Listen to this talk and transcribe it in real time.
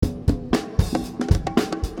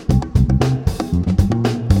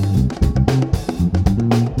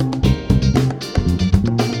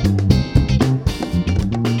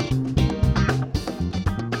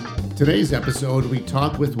Today's episode, we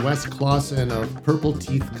talk with Wes Klassen of Purple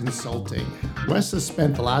Teeth Consulting. Wes has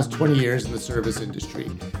spent the last 20 years in the service industry.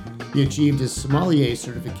 He achieved his sommelier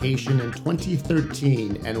certification in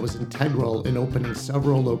 2013 and was integral in opening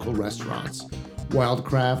several local restaurants,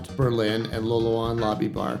 Wildcraft, Berlin, and Loloan Lobby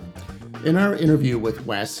Bar. In our interview with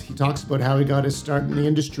Wes, he talks about how he got his start in the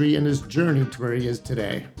industry and his journey to where he is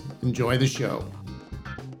today. Enjoy the show.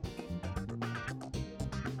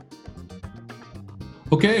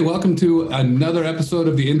 Okay, welcome to another episode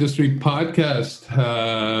of the Industry Podcast.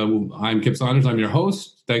 I'm Kip Saunders. I'm your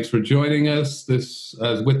host. Thanks for joining us. This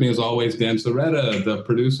with me, as always, Dan Soretta, the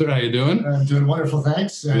producer. How you doing? I'm doing wonderful,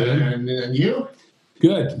 thanks. And you?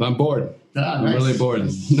 Good. I'm bored. I'm really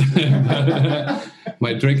bored.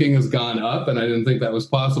 My drinking has gone up, and I didn't think that was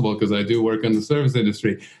possible because I do work in the service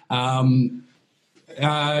industry.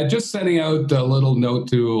 Just sending out a little note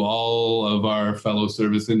to all of our fellow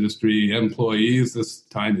service industry employees. This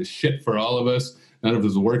time is shit for all of us. None of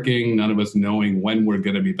us working, none of us knowing when we're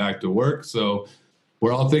going to be back to work. So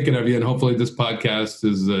we're all thinking of you, and hopefully this podcast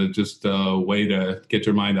is just a way to get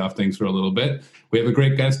your mind off things for a little bit. We have a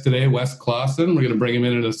great guest today, Wes Klassen. We're going to bring him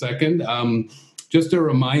in a second. Just a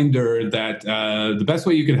reminder that the best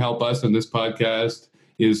way you can help us in this podcast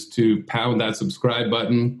is to pound that subscribe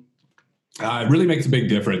button. It really makes a big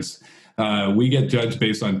difference. We get judged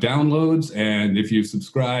based on downloads, and if you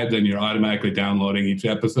subscribe, then you're automatically downloading each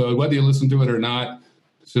episode, whether you listen to it or not.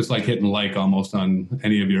 It's just like hitting like almost on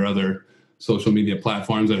any of your other social media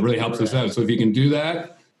platforms. It really helps us out. So if you can do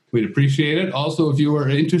that, we'd appreciate it. Also, if you are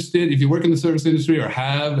interested, if you work in the service industry or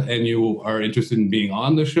and you are interested in being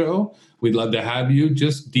on the show, we'd love to have you.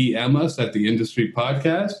 Just DM us at the Industry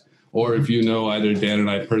Podcast, or if you know either Dan and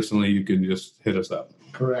I personally, you can just hit us up.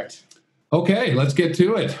 Correct. Okay, let's get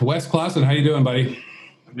to it. Wes Klassen, how you doing, buddy?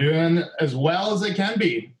 I'm doing as well as I can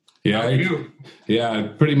be. Yeah, how are you? Yeah,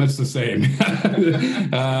 pretty much the same.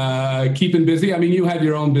 Keeping busy. I mean, you have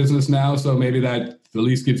your own business now, so maybe that at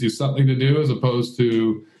least gives you something to do as opposed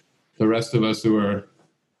to the rest of us who are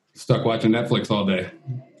stuck watching Netflix all day.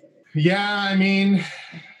 Yeah, I mean,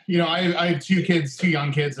 I have two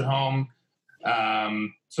young kids at home.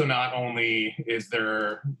 So not only is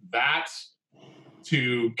there that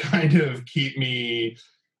to kind of keep me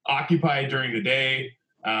occupied during the day.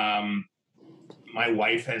 My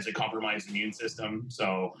wife has a compromised immune system,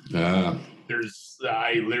 so I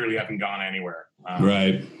literally haven't gone anywhere.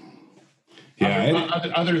 Right. Yeah.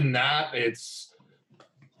 Other than that, it's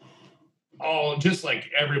all just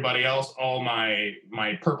like everybody else. All my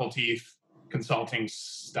Purple Teeth Consulting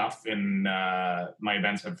stuff and my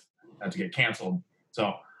events have had to get canceled.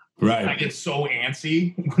 So. Right. I get so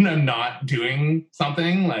antsy when I'm not doing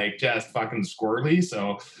something, like just fucking squirrely.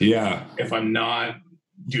 So yeah, if I'm not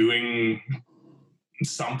doing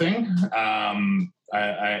something,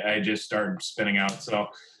 I just start spinning out. So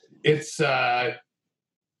it's I've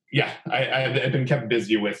been kept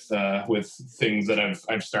busy with things that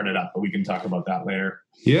I've started up, but we can talk about that later.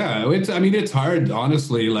 Yeah, it's hard,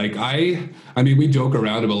 honestly. Like we joke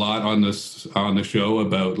around a lot on the show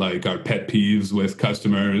about like our pet peeves with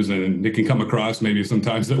customers, and it can come across maybe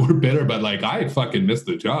sometimes that we're bitter, but like I fucking miss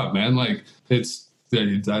the job, man. Like that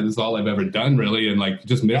is all I've ever done, really, and like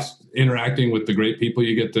just miss interacting with the great people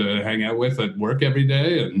you get to hang out with at work every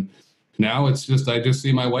day. And now it's just I just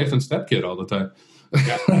see my wife and stepkid all the time.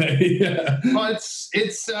 Yeah. Well,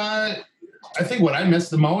 it's I think what I miss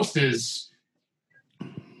the most is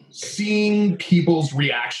seeing people's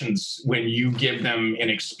reactions when you give them an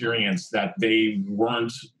experience that they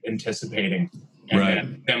weren't anticipating, and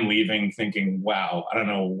then them leaving thinking, wow, I don't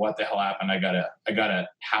know what the hell happened. I gotta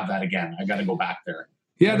have that again. I gotta go back there.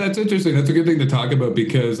 Yeah, that's interesting. That's a good thing to talk about,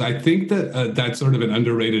 because I think that that's sort of an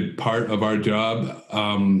underrated part of our job.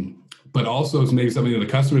 But also it's maybe something that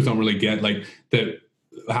the customers don't really get, like that,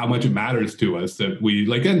 how much it matters to us that we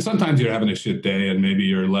like, and sometimes you're having a shit day and maybe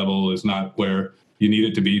your level is not where you need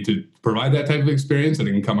it to be to provide that type of experience, and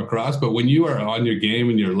it can come across. But when you are on your game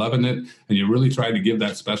and you're loving it and you're really trying to give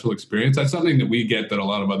that special experience, that's something that we get that a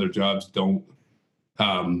lot of other jobs don't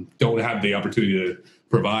have the opportunity to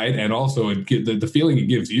provide. And also the feeling it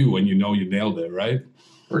gives you when you know you nailed it, right?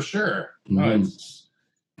 For sure. Mm-hmm. It's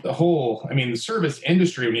the service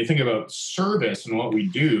industry, when you think about service and what we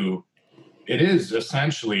do, it is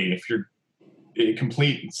essentially, if you're a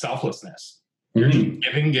complete selflessness. You're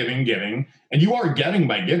giving, and you are getting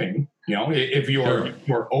by giving. If you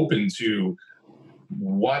are open to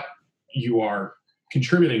what you are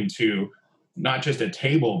contributing to, not just a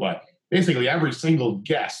table, but basically every single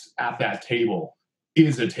guest at that table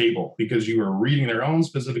is a table, because you are reading their own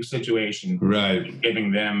specific situation, right?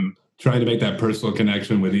 Giving them trying to make that personal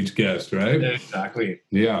connection with each guest, right? Exactly.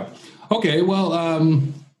 Yeah. Okay. Well,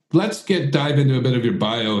 let's dive into a bit of your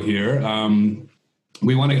bio here.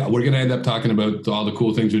 We're going to end up talking about all the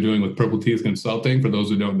cool things you're doing with Purple Teeth Consulting. For those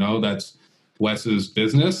who don't know, that's Wes's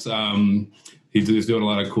business. He's doing a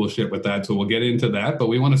lot of cool shit with that. So we'll get into that, but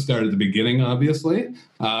we want to start at the beginning, obviously.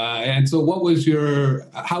 And so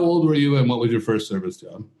how old were you and what was your first service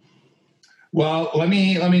job? Well, let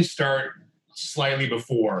me start slightly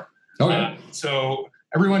before. Okay. So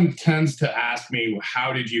everyone tends to ask me,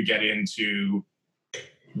 how did you get into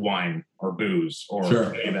wine or booze or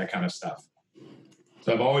any of that kind of stuff?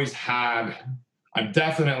 So I'm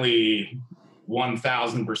definitely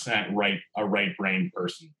 1000% a right-brained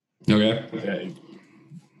person. Okay.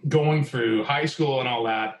 Going through high school and all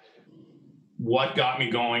that, what got me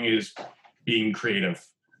going is being creative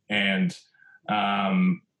and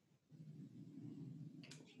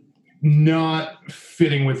not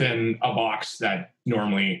fitting within a box that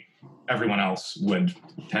normally everyone else would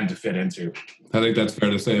tend to fit into. I think that's fair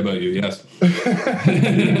to say about you, yes.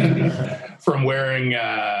 From wearing,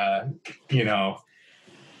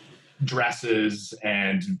 dresses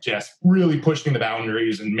and just really pushing the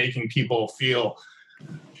boundaries and making people feel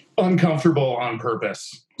uncomfortable on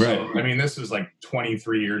purpose. Right. So, I mean, this was like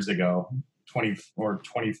 23 years ago, 20 or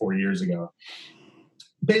 24 years ago.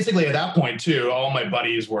 Basically, at that point, too, all my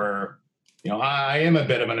buddies were, I am a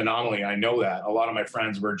bit of an anomaly. I know that. A lot of my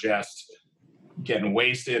friends were just getting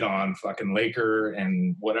wasted on fucking Laker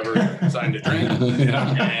and whatever decided to drink.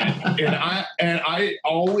 Yeah. And I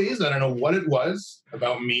always, I don't know what it was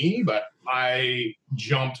about me, but I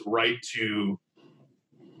jumped right to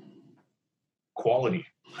quality.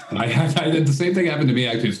 The same thing happened to me,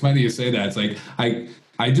 actually. It's funny you say that. It's like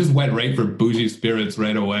I just went right for bougie spirits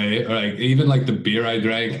right away. Like even like the beer I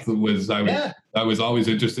drank I was always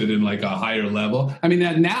interested in like a higher level. I mean,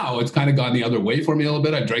 now it's kind of gone the other way for me a little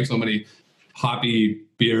bit. I drank so many hoppy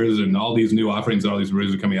beers and all these new offerings that all these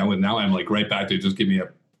breweries are coming out with. Now I'm like right back to just give me a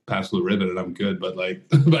pass the ribbon and I'm good.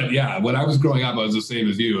 But yeah, when I was growing up, I was the same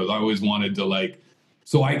as you. I always wanted to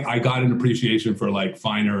so I got an appreciation for like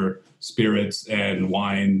finer spirits and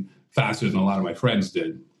wine faster than a lot of my friends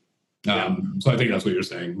did. So I think that's what you're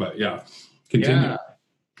saying, but yeah, continue. Yeah.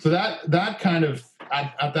 So that kind of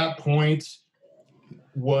at that point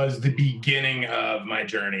was the beginning of my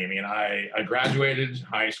journey. I mean, I graduated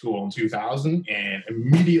high school in 2000, and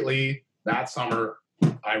immediately that summer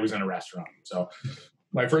I was in a restaurant. So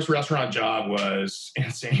my first restaurant job was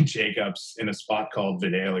in St. Jacobs in a spot called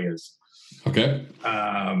Vidalia's. Okay.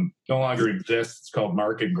 No longer exists. It's called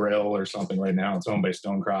Market Grill or something right now. It's owned by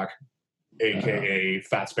Stone Croc, aka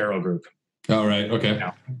Fat Sparrow Group. All right. Okay.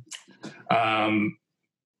 Yeah.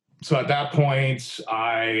 So at that point,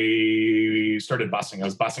 I started bussing. I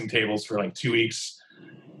was bussing tables for like 2 weeks,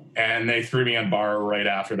 and they threw me on bar right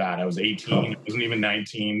after that. I was 18. I wasn't even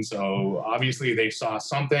 19. So obviously they saw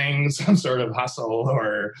something, some sort of hustle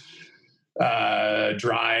or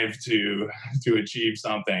drive to achieve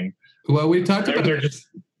something. Well, we talked about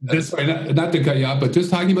sorry, not to cut you off, but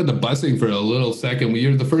just talking about the busing for a little second.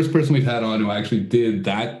 You're the first person we've had on who actually did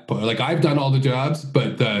that. Like I've done all the jobs,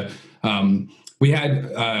 but we had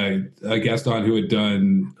a guest on who had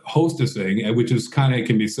done hostessing, which is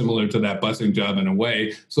can be similar to that busing job in a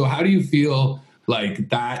way. So how do you feel like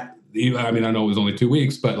that? I mean, I know it was only 2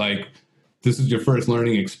 weeks, but like this is your first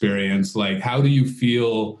learning experience. Like, how do you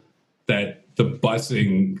feel that the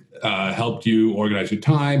busing helped you organize your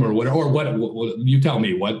time, or what you tell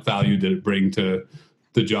me, what value did it bring to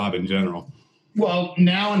the job in general? Well,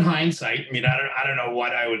 now in hindsight, I mean, I don't know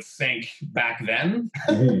what I would think back then.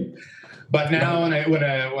 Mm-hmm. But now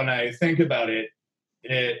when I think about it,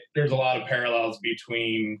 there's a lot of parallels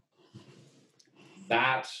between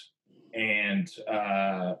that and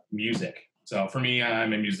music. So for me,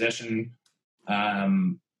 I'm a musician. I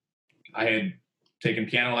had taken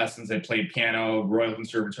piano lessons. I played piano, Royal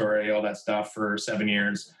Conservatory, all that stuff for 7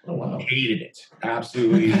 years. Oh, wow. Hated it.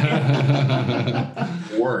 Absolutely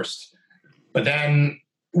worst. But then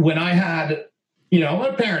when I had,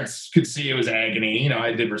 my parents could see it was agony.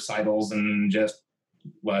 I did recitals and just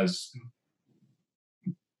was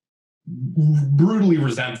brutally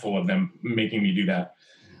resentful of them making me do that.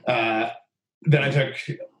 Then I took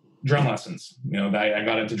drum lessons. I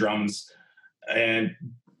got into drums. And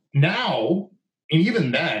now, and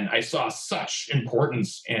even then, I saw such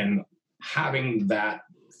importance in having that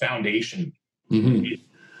foundation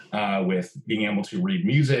with being able to read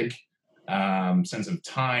music, sense of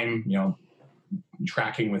time,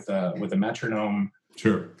 tracking with a metronome.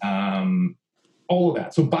 Sure. All of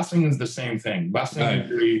that. So busing is the same thing. Busing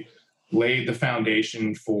really laid the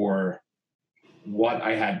foundation for what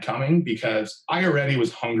I had coming, because I already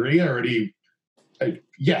was hungry.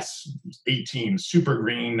 Yes, 18, super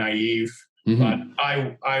green, naive, but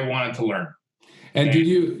I wanted to learn. And do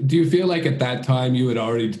you feel like at that time you had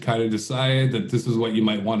already kind of decided that this is what you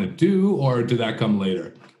might want to do, or did that come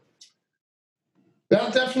later?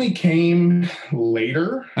 That definitely came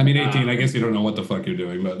later. I mean, 18, I guess you don't know what the fuck you're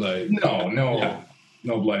doing, but like...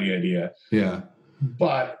 No bloody idea. Yeah.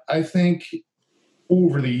 But I think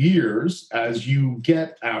over the years, as you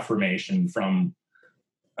get affirmation from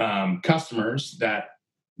customers that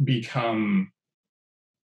become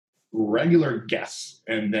regular guests,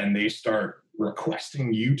 and then they start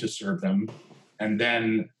requesting you to serve them, and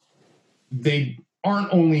then they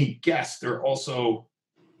aren't only guests, they're also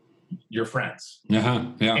your friends. Yeah.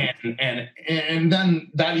 And then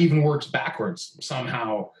that even works backwards.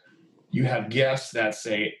 Somehow you have guests that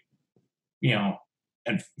say,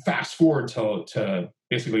 and fast forward to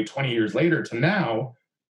basically 20 years later to now,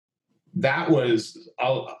 that was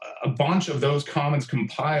a bunch of those comments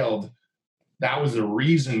compiled. That was the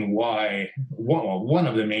reason why, one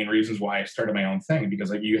of the main reasons why I started my own thing, because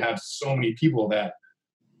like you have so many people that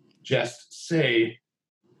just say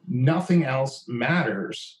nothing else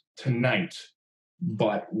matters tonight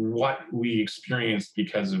but what we experienced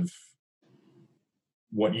because of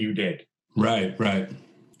what you did. Right.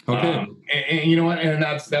 Okay. And you know what? And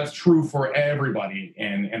that's true for everybody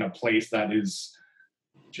in a place that is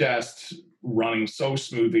just running so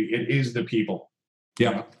smoothly. It is the people.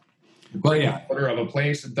 Yeah. Well, yeah. Order of a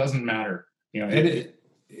place, it doesn't matter.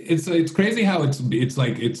 It's crazy how I'm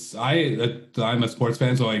a sports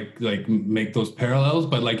fan, so I like make those parallels,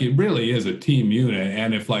 but like it really is a team unit.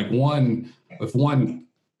 And if one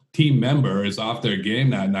team member is off their game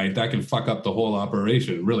that night, that can fuck up the whole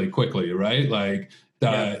operation really quickly, right? Like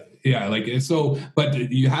but you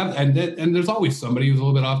have, and there's always somebody who's a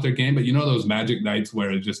little bit off their game, but those magic nights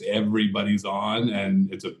where it's just everybody's on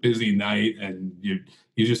and it's a busy night and you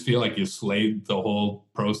just feel like you slayed the whole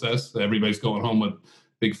process. Everybody's going home with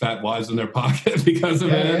big fat wads in their pocket because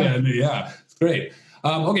of it. Yeah. And it's great.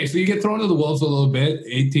 Okay, so you get thrown to the wolves a little bit.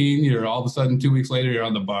 18, you're all of a sudden 2 weeks later, you're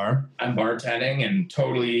on the bar. I'm bartending and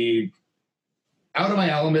totally out of my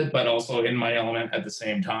element, but also in my element at the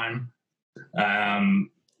same time.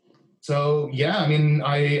 So yeah, I mean,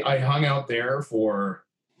 I hung out there for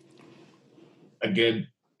a good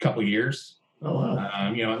couple years. Oh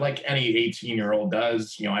wow. Like any 18-year-old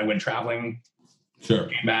does. I went traveling. Sure.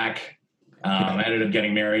 Came back. I ended up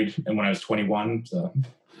getting married, and when I was 21. So.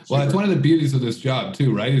 Well, that's one of the beauties of this job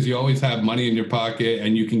too, right? Is you always have money in your pocket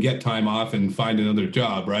and you can get time off and find another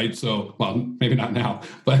job, right? So, well, maybe not now,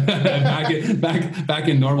 but back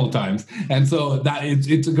in normal times. And so that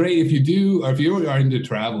it's a great, if you do, or if you are into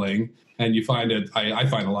traveling and you find it, I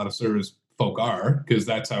find a lot of service folk are, because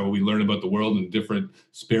that's how we learn about the world and different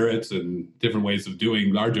spirits and different ways of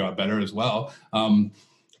doing our job better as well.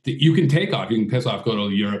 You can take off. You can piss off, go to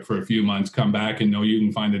Europe for a few months, come back, and know you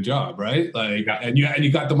can find a job, right? Like, and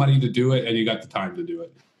you got the money to do it, and you got the time to do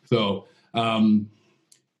it. So, so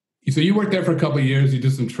you worked there for a couple of years. You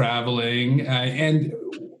did some traveling, so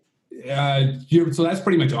that's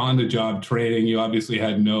pretty much on the job training. You obviously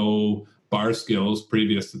had no bar skills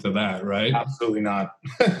previous to that, right? Absolutely not.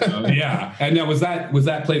 Yeah, and now was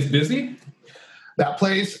that place busy? That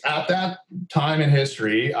place at that time in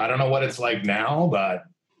history, I don't know what it's like now, but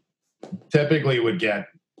typically would get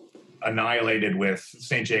annihilated with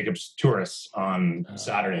St. Jacob's tourists on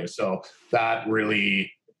Saturday. So that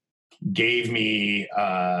really gave me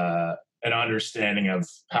an understanding of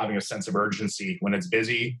having a sense of urgency when it's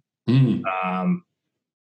busy. That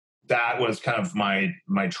was kind of my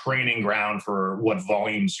training ground for what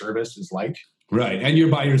volume service is like. Right. And you're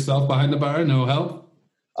by yourself behind the bar, no help?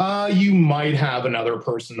 You might have another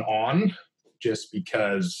person on just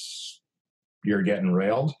because you're getting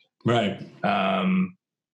railed. Right.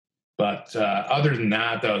 But other than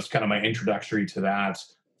that, that was kind of my introductory to that.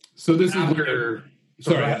 So this is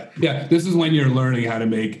this is when you're learning how to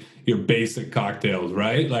make your basic cocktails,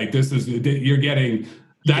 right? Like you're getting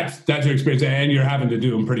that's your experience, and you're having to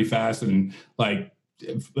do them pretty fast. And like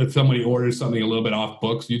if somebody orders something a little bit off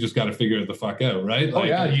books, you just got to figure it the fuck out, right?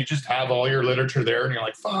 Like, you just have all your literature there, and you're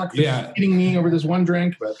like, "Fuck, this is eating me over this one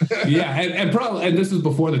drink." But and this is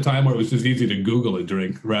before the time where it was just easy to Google a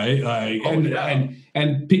drink, right? Like,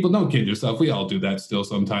 and people, don't kid yourself. We all do that still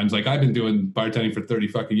sometimes. Like I've been doing bartending for 30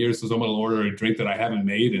 fucking years, so someone will order a drink that I haven't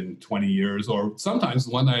made in 20 years, or sometimes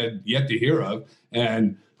one I had yet to hear of,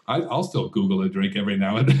 and I'll still Google a drink every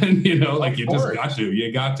now and then. You just got to.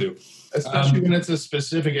 You got to. Especially when it's a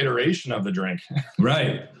specific iteration of the drink.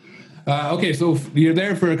 Right. Okay, so you're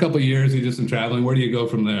there for a couple of years. You did some traveling. Where do you go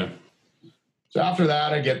from there? So after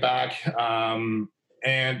that, I get back,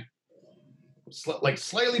 and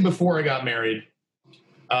slightly before I got married,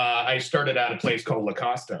 I started at a place called La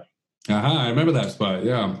Costa. I remember that spot.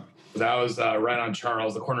 Yeah. That was right on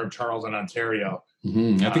Charles, the corner of Charles and Ontario. I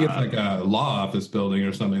think it's like a law office building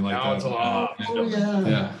or something like that. Now it's a law office building.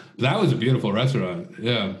 Yeah. That was a beautiful restaurant.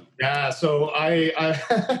 Yeah. Yeah. So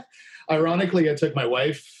I ironically, I took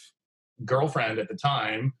my girlfriend at the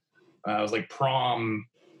time. It was like prom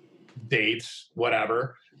date,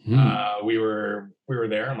 whatever. We were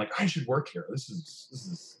there. I'm like, I should work here. This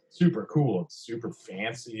is super cool. It's super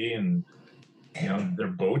fancy, and their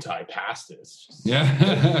bow tie pastas. Yeah.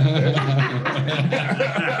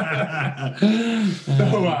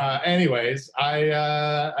 So, anyways,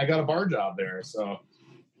 I got a bar job there. So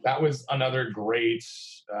that was another great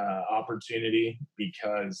opportunity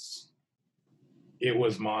because it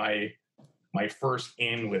was my first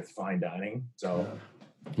in with fine dining. So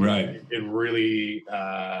right. It really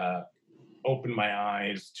opened my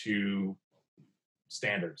eyes to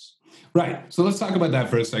standards. Right. So let's talk about that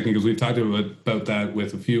for a second, because we've talked about that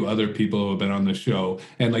with a few other people who have been on the show,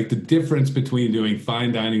 and like the difference between doing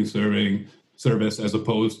fine dining service as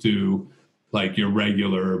opposed to like your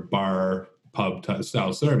regular bar pub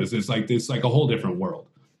style service. It's like a whole different world.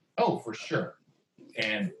 Oh, for sure.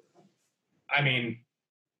 And I mean,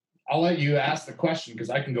 I'll let you ask the question because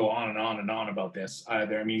I can go on and on and on about this.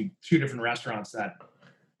 Two different restaurants that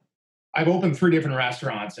I've opened 3 different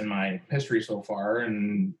restaurants in my history so far,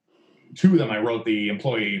 and 2 of them I wrote the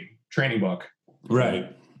employee training book.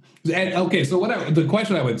 Right. And, okay, so the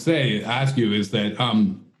question I would ask you is that,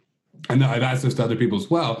 I know I've asked this to other people as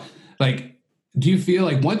well, like, do you feel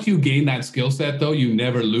like once you gain that skill set, though, you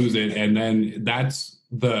never lose it, and then that just,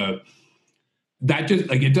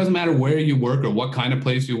 like, it doesn't matter where you work or what kind of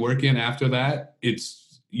place you work in after that,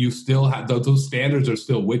 you still have, those standards are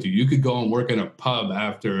still with you. You could go and work in a pub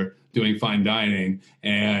after doing fine dining,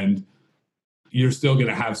 and you're still going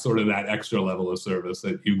to have sort of that extra level of service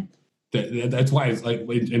that's why it's, like,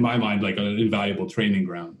 in my mind, like an invaluable training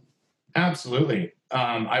ground. Absolutely.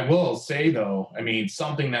 I will say, though,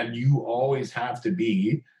 something that you always have to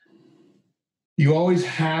be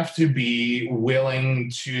willing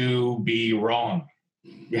to be wrong.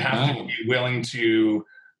 You have to be willing to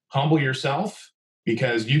humble yourself,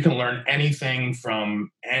 because you can learn anything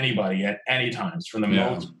from anybody at any times, from the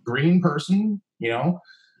most green person.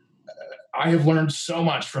 I have learned so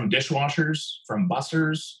much from dishwashers, from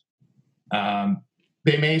bussers.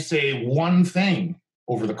 They may say one thing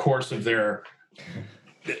over the course of their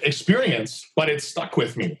experience, but it stuck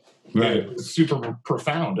with me. Right. It's super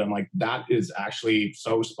profound. I'm like, that is actually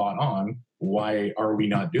so spot on. Why are we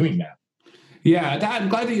not doing that? Yeah, I'm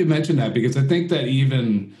glad that you mentioned that, because I think that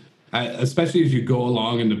even, especially as you go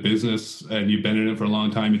along in the business and you've been in it for a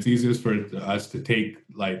long time, it's easiest for us to take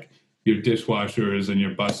like your dishwashers and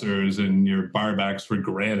your bussers and your barbacks for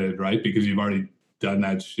granted, right? Because you've already done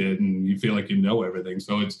that shit and you feel like you know everything.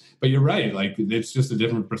 But you're right, like it's just a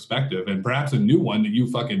different perspective, and perhaps a new one that you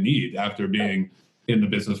fucking need after being in the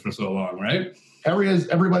business for so long, right?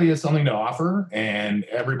 Everybody has something to offer, and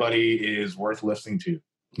everybody is worth listening to.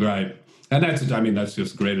 Right. And that's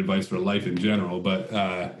just great advice for life in general, but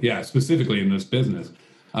specifically in this business.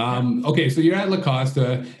 Okay, so you're at La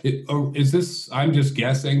Costa. Is this, I'm just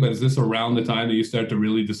guessing, but is this around the time that you start to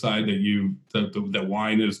really decide that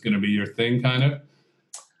wine is going to be your thing, kind of?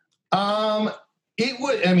 It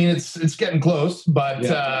would, it's getting close,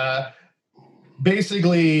 but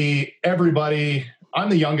basically everybody, I'm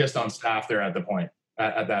the youngest on staff there at the point,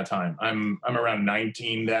 at that time. I'm around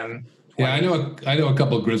 19 then. 20. Yeah, I know a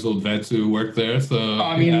couple of grizzled vets who work there. So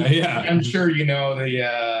I'm sure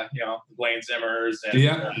the Blaine Zimmers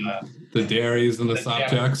and the Dairies and the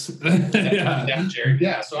Sopchucks.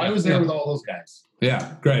 Yeah. So I was there with all those guys.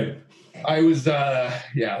 Yeah, great. I was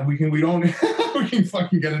we can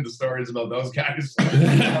fucking get into stories about those guys.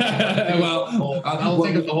 Well, I'll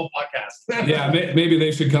take up the whole podcast. Yeah, maybe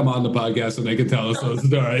they should come on the podcast and they can tell us those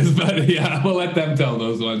stories. But yeah, we'll let them tell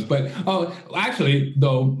those ones. But actually,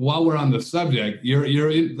 though, while we're on the subject,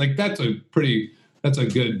 you're in, like, that's a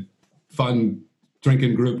good fun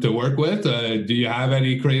drinking group to work with. Do you have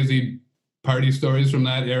any crazy party stories from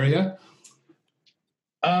that area?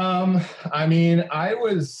 I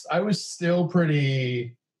was still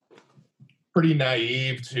pretty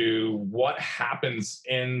naive to what happens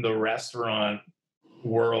in the restaurant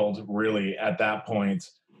world, really, at that point.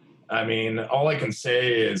 All I can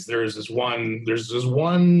say is there's this one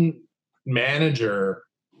manager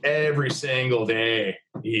every single day.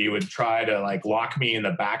 He would try to like lock me in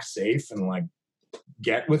the back safe and like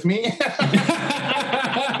get with me.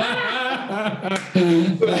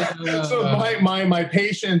 So my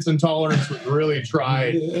patience and tolerance was really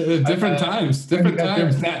tried. Different times.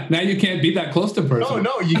 Now you can't be that close to a person.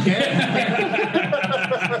 No, you can't.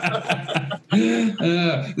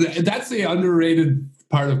 That's the underrated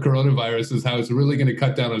part of coronavirus, is how it's really going to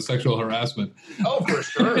cut down on sexual harassment. Oh, for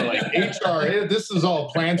sure. Like HR, this is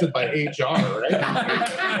all planted by HR, right?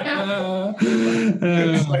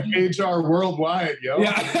 It's like HR worldwide, yo.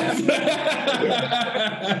 Yeah.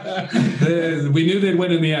 We knew they'd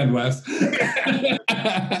win in the end, Wes.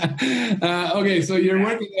 Okay, so you're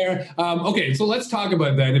working there. Okay, so let's talk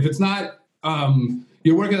about that. If it's not,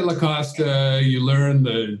 you're working at La Costa, you learn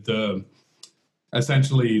the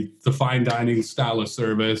essentially the fine dining style of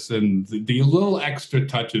service and the little extra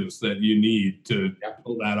touches that you need to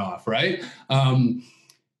pull that off, right?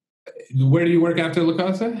 Where do you work after La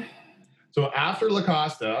Costa? So after La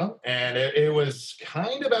Costa, and it was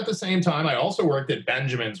kind of at the same time, I also worked at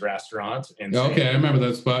Benjamin's restaurant. Okay, I remember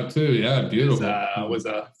that spot too. Yeah, beautiful. It was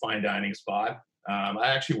a fine dining spot. I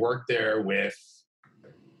actually worked there with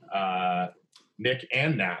Nick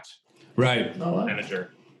and Nat, right?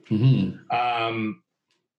 Manager. Mm-hmm.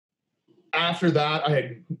 After that, I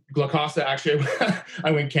had La Costa. Actually,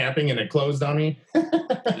 I went camping and it closed on me.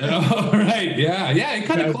 Oh, right. Yeah. It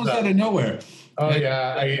kind of closed out of nowhere. Oh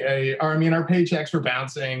yeah. I mean, our paychecks were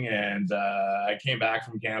bouncing, and I came back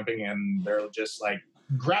from camping, and they're just like,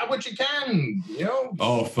 grab what you can, you know?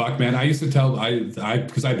 Oh, fuck, man. I used to tell,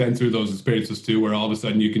 because I've been through those experiences too, where all of a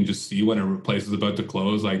sudden you can just see when a place is about to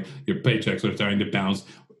close, like your paychecks are starting to bounce.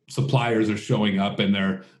 Suppliers are showing up and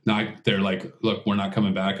they're like, look, we're not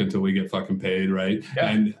coming back until we get fucking paid, right? Yeah.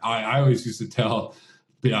 And I always used to tell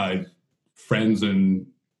friends and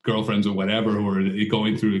girlfriends or whatever who are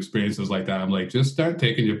going through experiences like that, I'm like, just start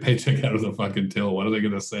taking your paycheck out of the fucking till. What are they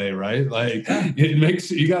going to say, right? Like, it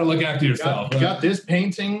makes you got to look after yourself. You got this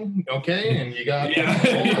painting, okay, and you got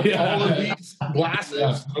all of these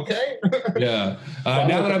glasses, okay. Yeah.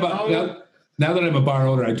 Now that I'm a bar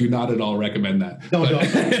owner, I do not at all recommend that. No.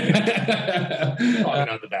 Probably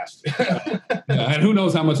not the best. And who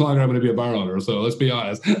knows how much longer I'm going to be a bar owner, so let's be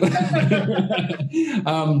honest.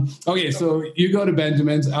 Okay, so you go to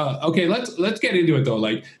Benjamin's. Okay, let's get into it, though.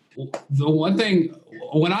 Like, the one thing,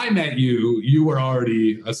 when I met you, you were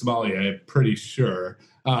already a sommelier, I'm pretty sure.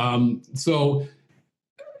 But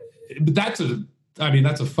that's a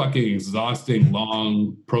fucking exhausting,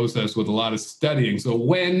 long process with a lot of studying. So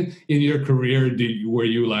when in your career were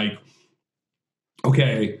you like,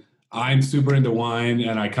 okay, I'm super into wine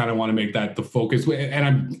and I kind of want to make that the focus?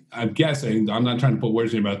 And I'm guessing, I'm not trying to put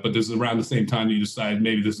words in your mouth, but this is around the same time that you decided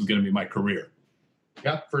maybe this is going to be my career.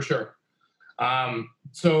 Yeah, for sure.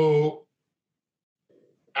 So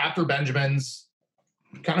after Benjamin's,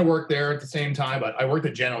 kind of worked there at the same time, but I worked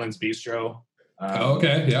at Gentleman's Bistro.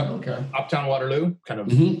 Okay. Uptown Waterloo, kind of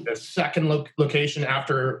the second location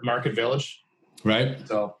after Market Village. Right.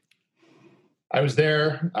 So I was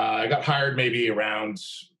there. I got hired maybe around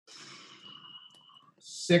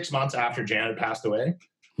 6 months after Janet passed away.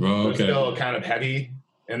 Oh, okay. Still kind of heavy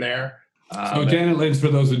in there. So Janet Lynn's, for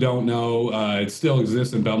those who don't know, it still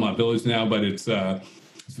exists in Belmont Village now, but it's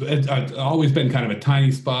always been kind of a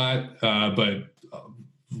tiny spot, but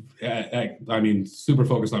I mean, super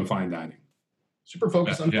focused on fine dining. Super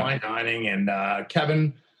focused on fine dining, and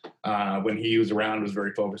Kevin, when he was around, was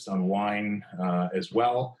very focused on wine as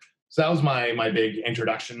well. So that was my big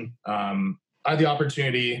introduction. I had the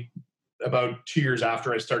opportunity about 2 years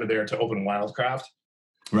after I started there to open Wildcraft.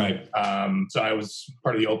 Right. So I was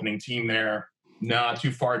part of the opening team there. Not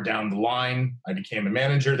too far down the line, I became a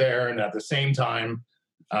manager there, and at the same time,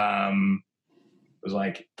 it was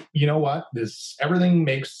like, you know what, everything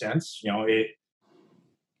makes sense. You know,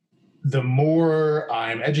 the more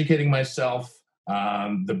I'm educating myself,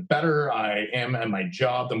 the better I am at my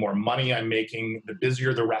job, the more money I'm making, the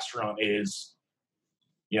busier the restaurant is,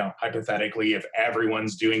 you know, hypothetically, if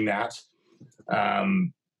everyone's doing that.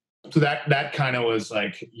 So that kind of was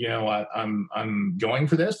like, you know what, I'm going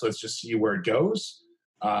for this. Let's just see where it goes.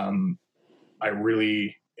 I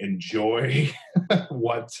really enjoy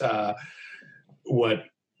what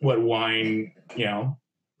wine, you know,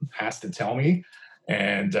 has to tell me.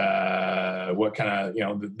 And what kind of, you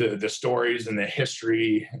know, the stories and the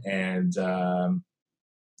history and the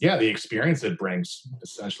experience it brings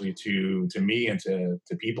essentially to me and to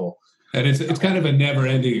people. And it's kind of a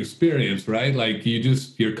never-ending experience, right? Like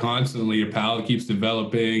you're constantly, your palate keeps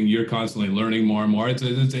developing, you're constantly learning more and more. It's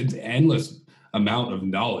an endless amount of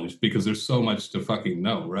knowledge because there's so much to fucking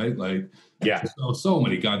know, right? Like, yeah, so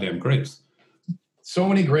many goddamn grapes. So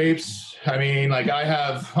many grapes. I mean, like I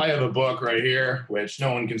have a book right here, which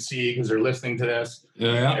no one can see because they're listening to this.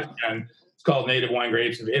 Yeah. And it's called Native Wine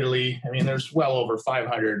Grapes of Italy. I mean, there's well over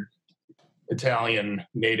 500 Italian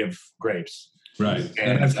native grapes. Right.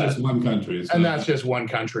 And that's just one country. So. And that's just one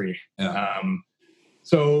country. Yeah.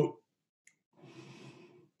 So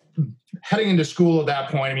heading into school at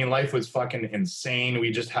that point, I mean, life was fucking insane.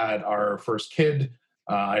 We just had our first kid.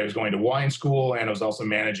 I was going to wine school, and I was also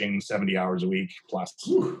managing 70 hours a week plus.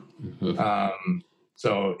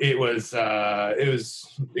 So it was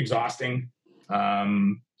exhausting,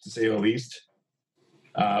 to say the least.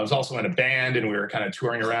 I was also in a band, and we were kind of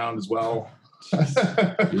touring around as well. This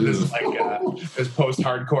is like this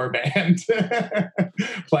post-hardcore band,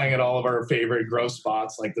 playing at all of our favorite gross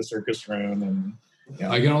spots like the Circus Room and. You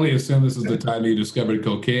know. I can only assume this is the time you discovered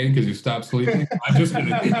cocaine because you stopped sleeping. I'm just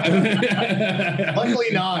kidding.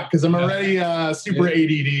 Luckily not, because I'm already super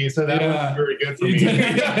ADD, so that was very good for me.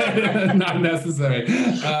 Not necessary.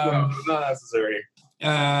 No, not necessary.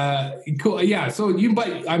 Cool. Yeah. So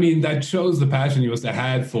but I mean, that shows the passion you must have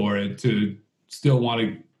had for it to still want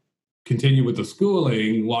to continue with the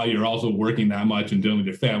schooling while you're also working that much and dealing with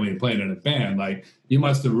your family and playing in a band. Like, you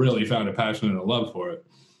must have really found a passion and a love for it.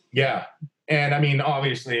 Yeah. And I mean,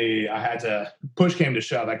 obviously I had to, push came to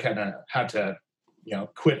shove. I kind of had to,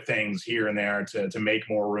 quit things here and there to make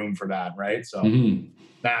more room for that. Right. So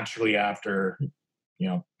naturally after,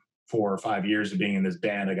 4 or 5 years of being in this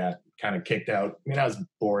band, I got kind of kicked out. I mean, I was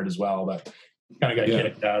bored as well, but kind of got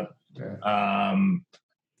kicked out. Yeah.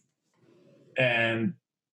 And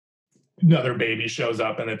another baby shows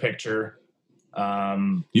up in the picture.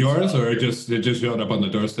 Yours, or it just showed up on the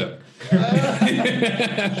doorstep?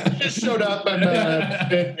 It just showed up, and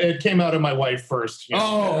it came out of my wife first.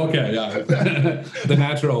 Oh, okay, yeah, the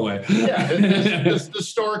natural way. Yeah, the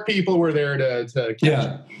store people were there to catch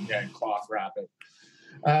it and cloth wrap it.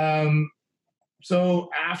 So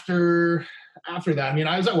after that, I mean,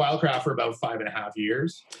 I was at Wildcraft for about 5.5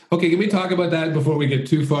 years. Okay, can we talk about that before we get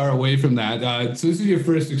too far away from that? So this is your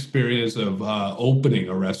first experience of opening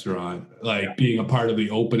a restaurant, like being a part of the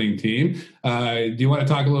opening team. Do you want to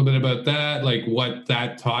talk a little bit about that? Like what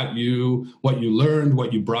that taught you, what you learned,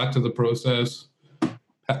 what you brought to the process?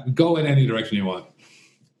 Go in any direction you want.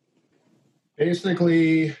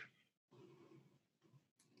 Basically,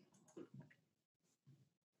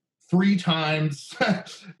 3 times,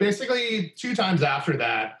 basically 2 times after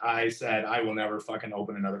that, I said, I will never fucking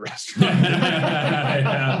open another restaurant.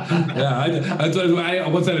 I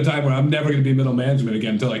once had a time where I'm never going to be middle management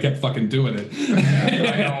again until I kept fucking doing it.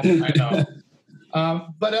 I know.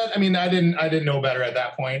 But I mean, I didn't know better at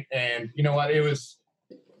that point. And you know what? It was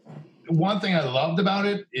one thing I loved about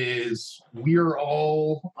it is we're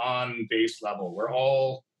all on base level. We're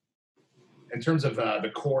all, in terms of the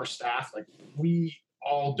core staff, like we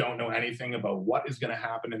all don't know anything about what is going to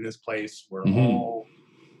happen in this place. We're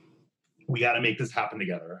we got to make this happen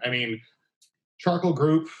together. I mean, Charcoal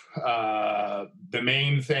Group, the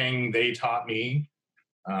main thing they taught me,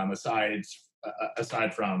 aside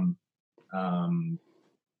from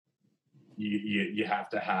you have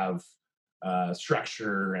to have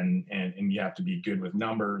structure and you have to be good with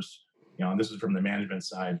numbers, and this is from the management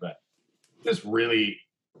side, but just really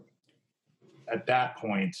at that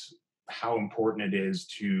point, how important it is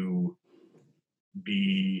to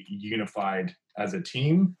be unified as a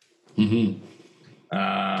team.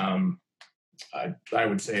 I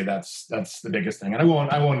would say that's the biggest thing. And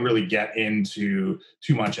I won't really get into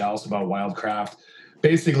too much else about Wildcraft.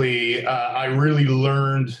 Basically, I really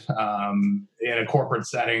learned in a corporate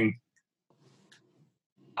setting,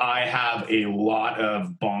 I have a lot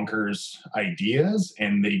of bonkers ideas,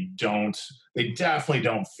 and they definitely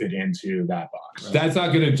don't fit into that box. That's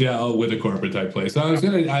not going to gel with a corporate type place. So I was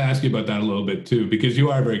going to ask you about that a little bit too, because you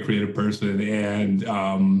are a very creative person,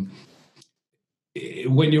 and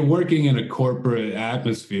when you're working in a corporate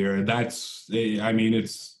atmosphere, it's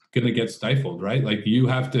going to get stifled, right? Like you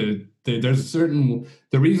have to, the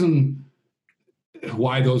reason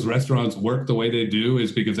why those restaurants work the way they do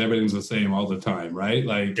is because everything's the same all the time, right?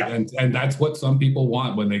 Like, and that's what some people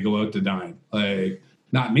want when they go out to dine. Like,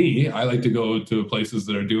 not me. I like to go to places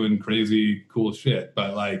that are doing crazy, cool shit.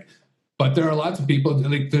 But there are lots of people,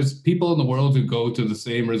 like there's people in the world who go to the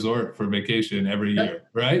same resort for vacation every year,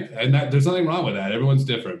 right? And there's nothing wrong with that. Everyone's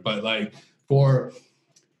different. But like for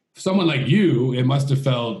someone like you, it must have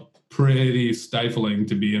felt pretty stifling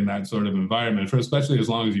to be in that sort of environment, for especially as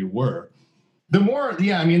long as you were. The more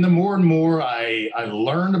and more I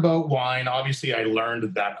learned about wine, obviously I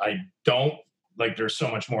learned that I don't, like there's so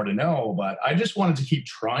much more to know, but I just wanted to keep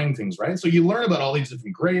trying things, right? So you learn about all these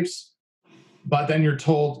different grapes, but then you're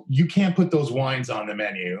told you can't put those wines on the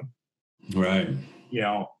menu, right?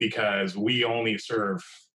 Because we only serve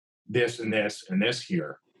this and this and this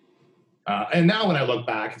here. And now when I look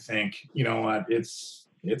back, I think, you know what, it's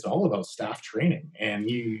all about staff training, and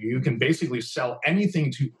you can basically sell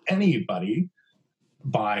anything to anybody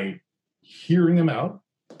by hearing them out,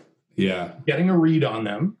 getting a read on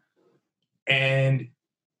them, and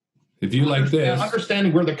if you like this,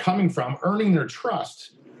 understanding where they're coming from, earning their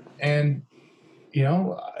trust, and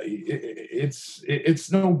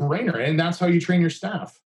it's no brainer, and that's how you train your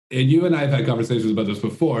staff. And you and I have had conversations about this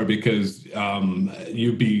before, because one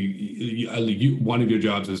of your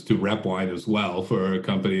jobs is to rep wine as well for a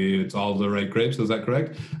company. It's All the Right Grapes. Is that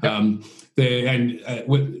correct? Yep.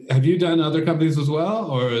 Have you done other companies as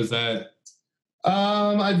well, or is that?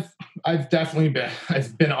 I've definitely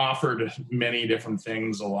been offered many different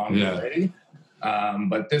things along the way,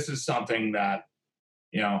 but this is something that,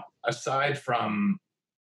 aside from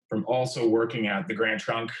also working at the Grand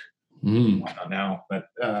Trunk. Not now, but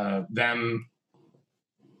them,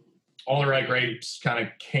 All the Right Grapes kind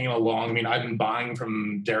of came along. I mean, I've been buying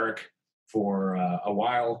from Derek for a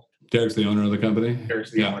while. Derek's the owner of the company? Derek's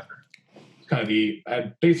the owner. It's kind of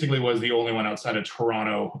I basically was the only one outside of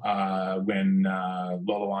Toronto when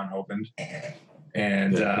Loloan opened.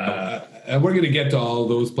 And we're going to get to all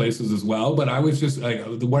those places as well. But I was just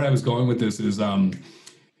where I was going with this is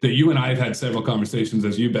that you and I have had several conversations,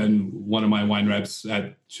 as you've been one of my wine reps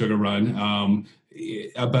at Sugar Run,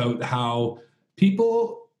 about how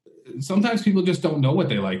sometimes people just don't know what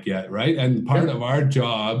they like yet, right? And part of my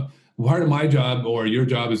job, or your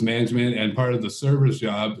job as management, and part of the server's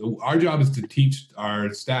job, our job is to teach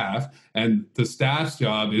our staff, and the staff's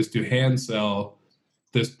job is to hand sell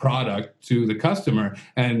this product to the customer.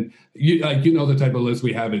 And the type of list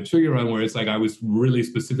we have at Sugar Run, where it's like I was really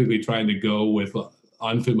specifically trying to go with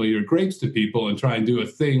unfamiliar grapes to people and try and do a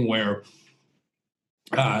thing where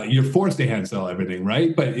you're forced to hand sell everything,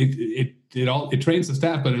 right? But it trains the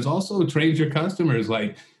staff, but it also trains your customers.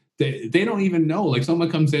 Like they don't even know. Like someone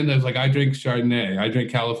comes in that's like, I drink Chardonnay, I drink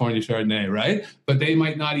California Chardonnay, right? But they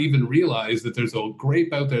might not even realize that there's a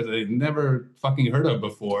grape out there that they've never fucking heard of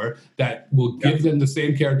before that will give them the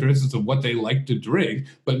same characteristics of what they like to drink,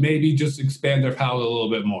 but maybe just expand their palate a little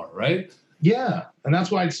bit more, right? Yeah, and that's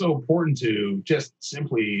why it's so important to just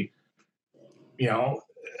simply,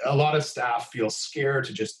 a lot of staff feel scared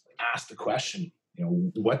to just ask the question,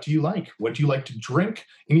 what do you like? What do you like to drink?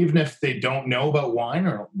 And even if they don't know about wine,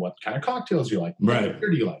 or what kind of cocktails do you like? What beer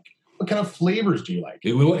do you like? What kind of flavors do you like?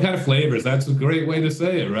 What kind of flavors? That's a great way to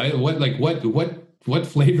say it, right? What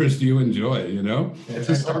flavors do you enjoy, It's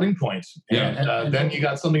a starting point. And then you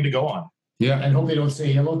got something to go on. Yeah, and hope they don't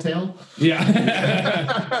say yellowtail.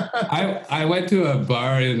 Yeah, I went to a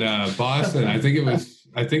bar in Boston. I think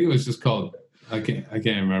it was just called. I can't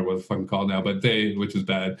remember what it's fucking called now. But which is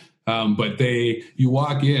bad. You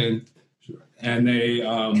walk in, and they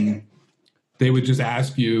would just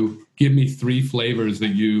ask you, give me 3 flavors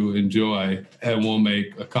that you enjoy, and we'll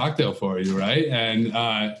make a cocktail for you, right? And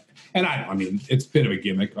I mean, it's a bit of a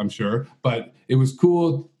gimmick, I'm sure, but it was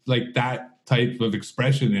cool, like that type of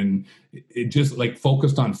expression, and it just like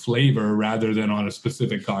focused on flavor rather than on a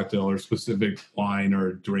specific cocktail or specific wine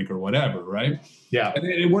or drink or whatever, right? Yeah. And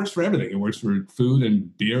it works for everything. It works for food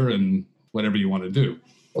and beer and whatever you want to do.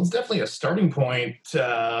 Well, it's definitely a starting point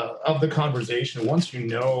of the conversation once you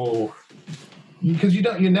know, because you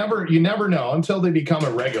never know until they become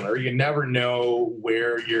a regular. You never know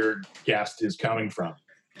where your guest is coming from.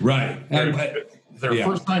 Right. They're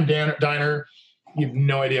first-time diner. You have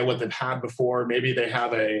no idea what they've had before. Maybe they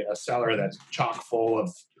have a cellar that's chock full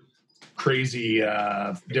of crazy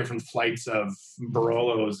different flights of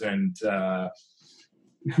Barolos and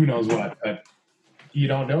who knows what. But you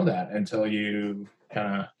don't know that until you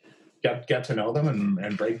kind of get to know them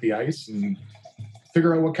and break the ice and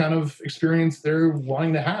figure out what kind of experience they're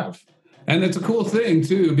wanting to have. And it's a cool thing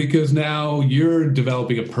too, because now you're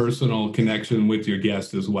developing a personal connection with your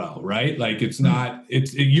guest as well, right? Like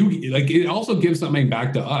it also gives something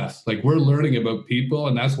back to us. Like we're learning about people,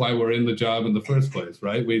 and that's why we're in the job in the first place,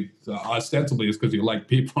 right? We ostensibly it's because you like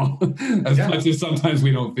people as much as sometimes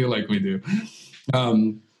we don't feel like we do.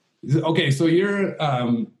 Okay, so you're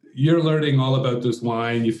learning all about this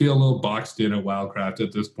wine. You feel a little boxed in at Wildcraft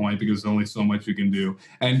at this point because there's only so much you can do,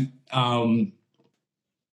 and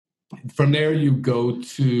from there, you go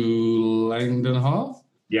to Langdon Hall?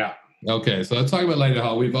 Yeah. Okay, so let's talk about Langdon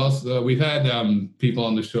Hall. We've had people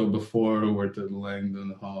on the show before who worked at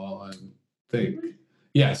Langdon Hall, I think.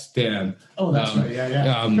 Yes, Dan. Oh, that's right.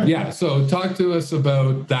 Yeah. So talk to us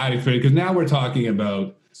about that experience, because now we're talking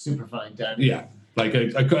about Superfine, Dan. Yeah. Like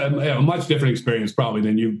a much different experience probably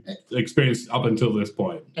than you've experienced up until this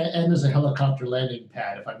point. And there's a helicopter landing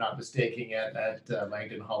pad, if I'm not mistaken, at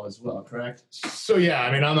Langdon Hall as well, correct? So yeah,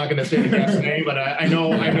 I mean, I'm not going to say the guest's name, but I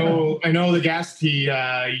know the guest. He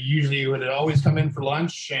usually would always come in for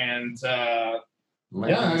lunch, and yeah,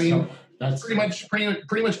 I mean, that's pretty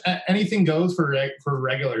much anything goes for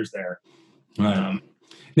regulars there. Right.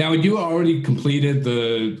 Now, had you already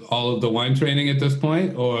completed all of the wine training at this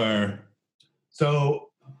point, or? So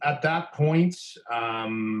at that point,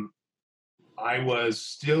 I was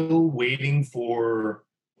still waiting for.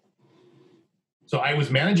 So I was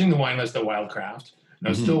managing the wine list at Wildcraft, and I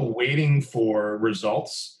was still waiting for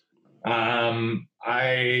results.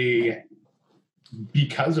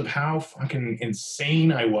 Because of how fucking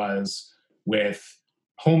insane I was with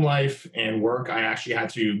home life and work, I actually had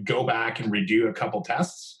to go back and redo a couple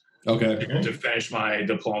tests. Okay. To finish my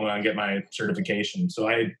diploma and get my certification. So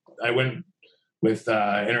I went with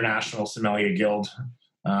International Sommelier Guild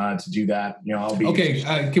to do that. I'll be okay.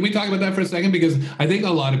 Can we talk about that for a second? Because I think a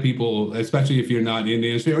lot of people, especially if you're not in the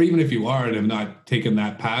industry, or even if you are and have not taken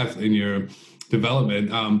that path in your development,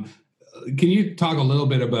 can you talk a little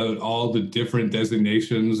bit about all the different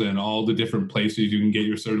designations and all the different places you can get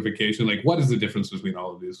your certification? Like, what is the difference between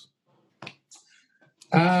all of these?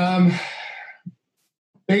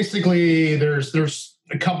 Basically, there's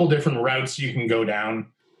a couple different routes you can go down.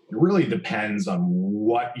 It really depends on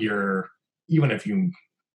what even if you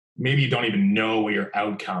maybe you don't even know what your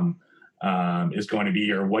outcome is going to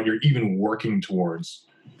be or what you're even working towards.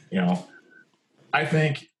 I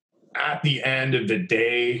think at the end of the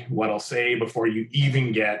day, what I'll say before you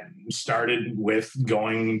even get started with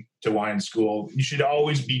going to wine school, you should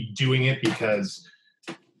always be doing it because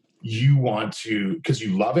you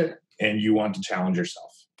love it and you want to challenge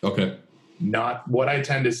yourself. Okay. Not what I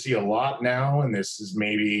tend to see a lot now, and this is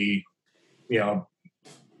maybe,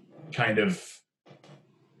 kind of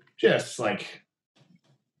just like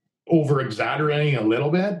over exaggerating a little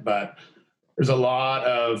bit, but there's a lot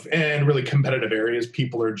of, and really competitive areas,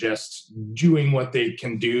 people are just doing what they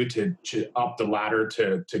can do to up the ladder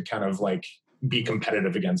to kind of like be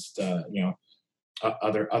competitive against,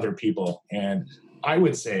 other people. And I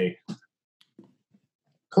would say,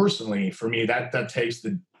 personally, for me, that takes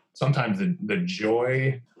sometimes the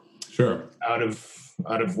joy out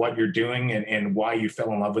of what you're doing and why you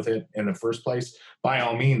fell in love with it in the first place. By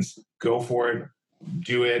all means, go for it,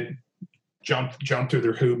 do it, jump through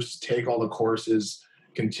the hoops, take all the courses,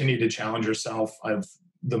 continue to challenge yourself. I've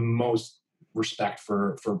the most respect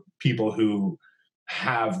for people who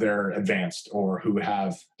have their advanced or who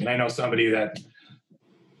have, and I know somebody that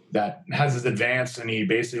has his advanced and he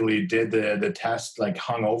basically did the test like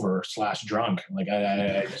hungover / drunk. Like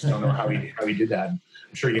I just don't know how he did that.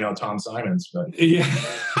 I'm sure you know Tom Simons, but yeah,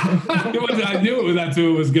 I knew that's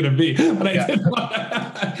who it was going to be, but I didn't.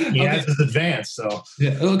 He has his advanced, so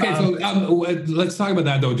yeah. Okay, so let's talk about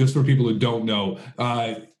that though, just for people who don't know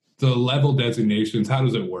the level designations. How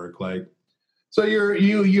does it work? Like, so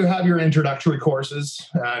you have your introductory courses.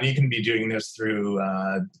 You can be doing this through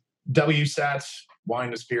WSET, Wine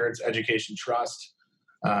and Spirits Education Trust.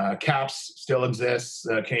 CAPS still exists,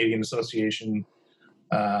 Canadian Association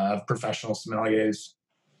of Professional Sommeliers.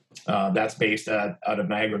 That's based out of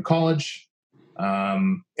Niagara College.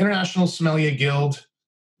 International Sommelier Guild.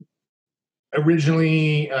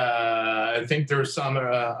 Originally, I think there's some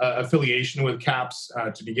affiliation with CAPS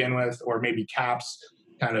to begin with, or maybe CAPS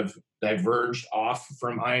kind of diverged off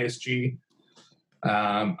from ISG.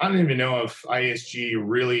 I don't even know if ISG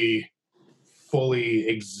really fully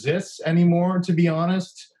exists anymore, to be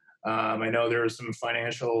honest. I know there were some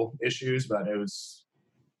financial issues, but it was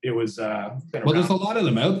well, there's a lot of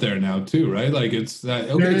them out there now too, right? Like it's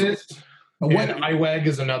okay. There is. And IWEG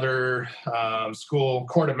is another school,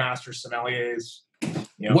 Court of Master Sommeliers.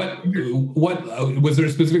 What was there a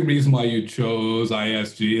specific reason why you chose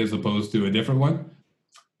ISG as opposed to a different one?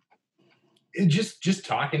 Just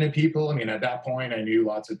talking to people. I mean, at that point, I knew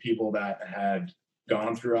lots of people that had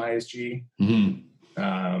gone through ISG,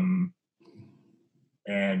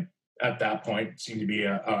 and at that point, it seemed to be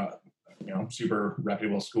a super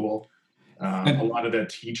reputable school. A lot of the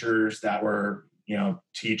teachers that were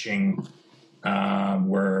teaching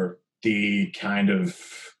were the kind of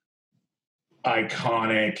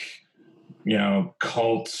iconic,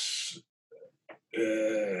 cult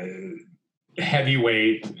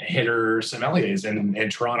heavyweight hitter sommeliers in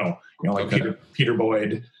Toronto. Peter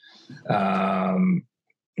Boyd,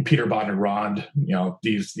 Peter Bodner-Rod.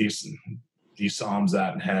 These somms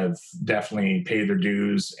that have definitely paid their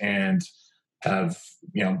dues and have,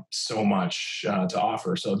 so much to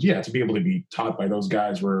offer. So yeah, to be able to be taught by those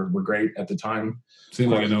guys were great at the time.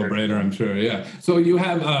 Seemed like a no-brainer, I'm sure. Yeah. So you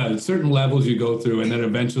have certain levels you go through, and then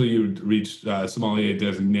eventually you reach sommelier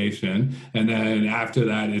designation, and then after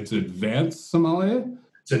that, it's advanced sommelier.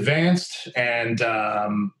 It's advanced, and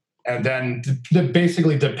then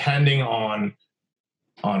basically depending on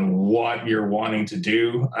what you're wanting to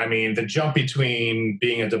do. I mean, the jump between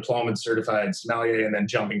being a diplomaed certified sommelier and then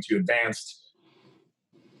jumping to advanced,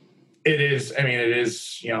 it is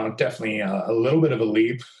definitely a little bit of a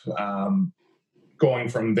leap. Going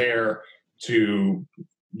from there to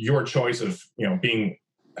your choice of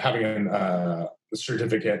having a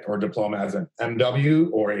certificate or diploma as an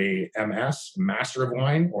MW or a MS, Master of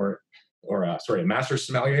Wine, or a Master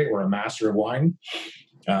Sommelier or a Master of Wine.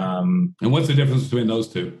 And what's the difference between those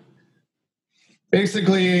two?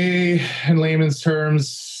 Basically, in layman's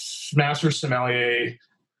terms, Master Sommelier,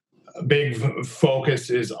 a big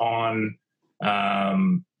focus is on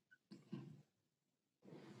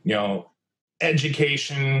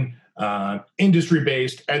education,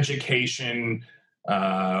 industry-based education,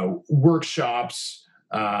 workshops,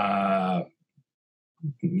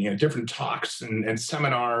 different talks and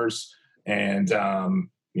seminars, and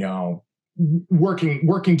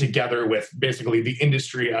working together with basically the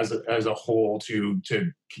industry as a whole to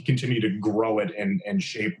continue to grow it and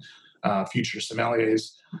shape future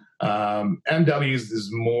sommeliers. MWs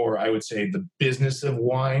is more, I would say, the business of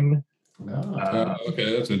wine.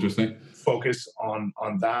 Okay, that's interesting. Focus on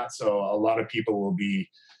that. So a lot of people will be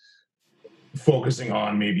focusing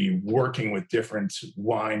on maybe working with different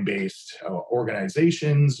wine-based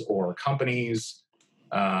organizations or companies.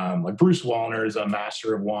 Like Bruce Wallner is a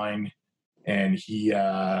Master of Wine, and he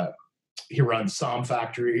runs Somm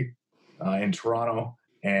Factory in Toronto,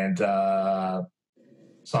 and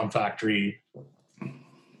Somm Factory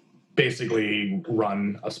basically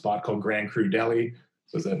run a spot called Grand Cru Deli.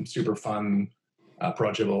 So it's a super fun,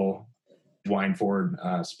 approachable wine forward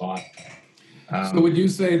spot. So would you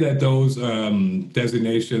say that those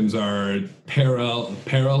designations are parallel,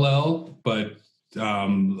 but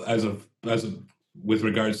as with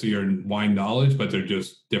regards to your wine knowledge, but they're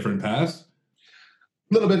just different paths?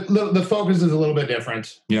 The focus is a little bit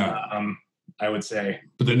different. Yeah, I would say.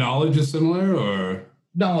 But the knowledge is similar, or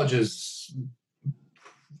knowledge is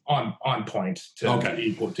on point to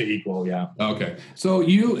equal. Yeah. Okay. So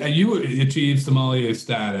you achieved sommelier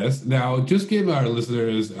status. Now, just give our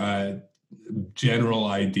listeners a general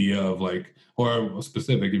idea of or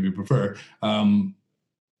specific if you prefer,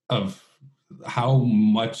 of how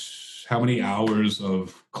many hours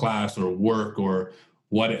of class or work or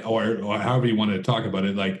what, or however you want to talk about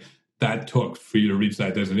it, that took for you to reach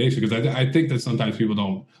that designation. Because I think that sometimes people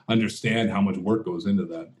don't understand how much work goes into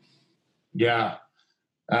that. Yeah.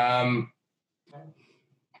 I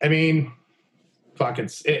mean,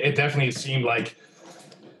 it definitely seemed like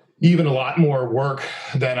even a lot more work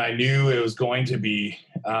than I knew it was going to be.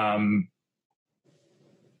 I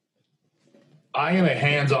am a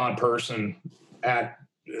hands-on person at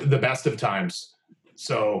the best of times.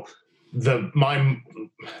 So the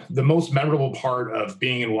most memorable part of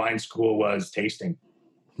being in wine school was tasting.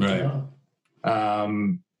 Right.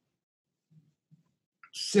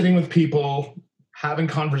 Sitting with people, having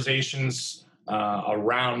conversations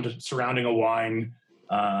surrounding a wine,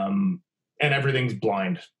 and everything's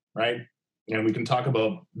blind, right? And we can talk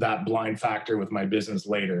about that blind factor with my business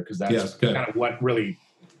later, because that's kind of what really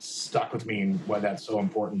stuck with me and why that's so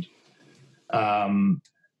important.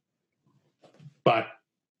 But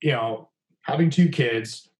having two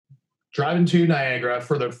kids, driving to Niagara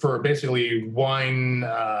for basically wine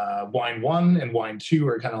 1 and wine 2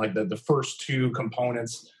 are kind of like the first two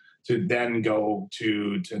components to then go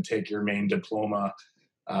to take your main diploma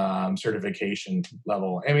certification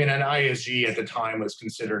level. I mean, an ISG at the time was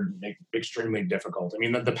considered extremely difficult. I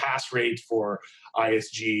mean, the pass rate for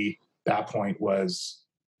ISG at that point was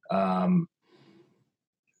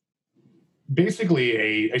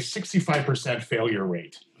basically a 65% failure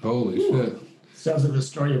rate. Holy shit. Sounds like the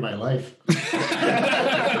story of my life.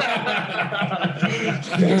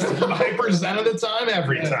 65% of the time,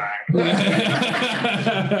 every time.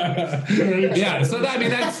 Yeah, so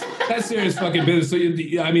that's serious fucking business. So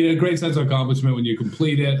a great sense of accomplishment when you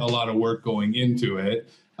complete it. A lot of work going into it,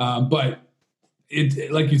 but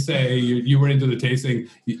it, like you say, you were into the tasting.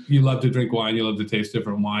 You love to drink wine. You love to taste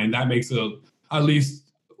different wine. That makes it, at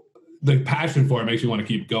least the passion for it makes you want to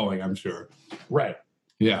keep going, I'm sure. Right.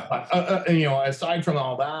 Yeah. Aside from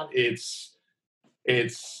all that, it's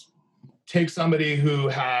take somebody who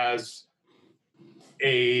has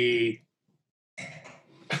a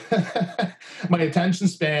my attention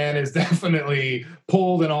span is definitely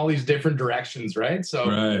pulled in all these different directions, right? So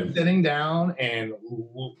sitting down and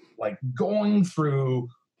like going through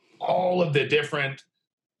all of the different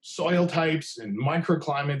soil types and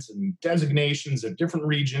microclimates and designations of different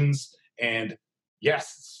regions, and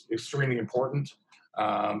yes, it's extremely important.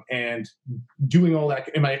 And doing all that,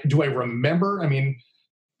 do I remember? I mean,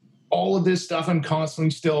 all of this stuff I'm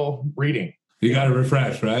constantly still reading. You got to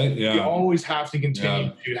refresh, right? Yeah. You always have to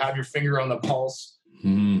continue to have your finger on the pulse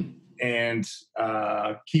and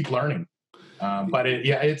keep learning. But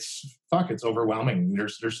it's overwhelming.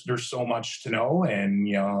 There's so much to know, and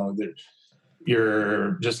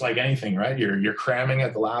you're just like anything, right? You're cramming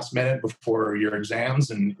at the last minute before your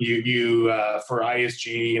exams, and you for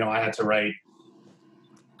ISG, I had to write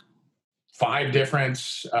 5 different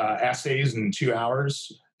essays in 2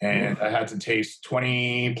 hours. And I had to taste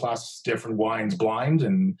 20 plus different wines blind,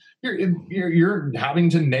 and you're having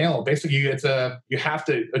to nail. Basically, you have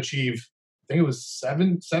to achieve. I think it was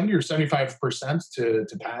 70 or 75%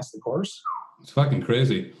 to pass the course. It's fucking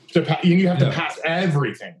crazy. You have to pass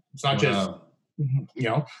everything. It's not just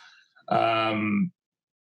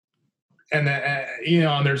and then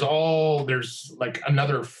and there's like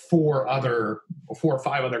another 4 or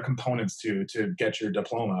 5 other components to get your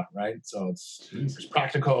diploma, right? So there's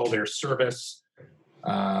practical, there's service,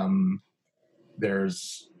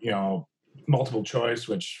 there's multiple choice,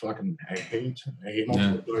 which fucking I hate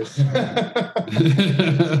multiple choice.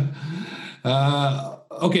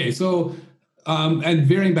 Okay, so and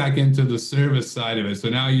veering back into the service side of it. So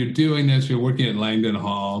now you're doing this. You're working at Langdon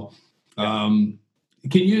Hall.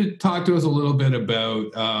 Can you talk to us a little bit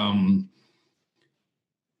about,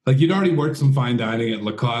 like you'd already worked some fine dining at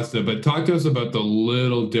La Costa, but talk to us about the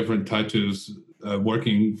little different touches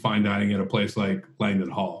working fine dining at a place like Langdon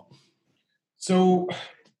Hall. So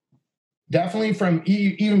definitely from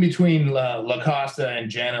even between La Costa and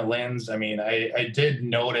Janet Lynn's, I mean, I did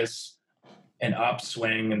notice an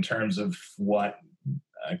upswing in terms of what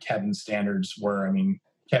Kevin's standards were. I mean,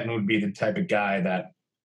 Kevin would be the type of guy that,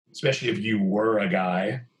 especially if you were a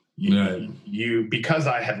guy, you because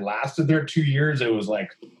I had lasted there 2 years, it was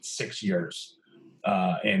like 6 years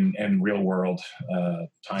in real world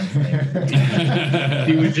time frame.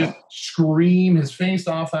 He would just scream his face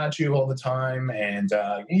off at you all the time, and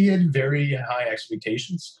he had very high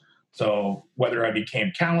expectations. So whether I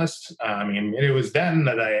became calloused, I mean, it was then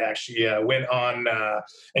that I actually went on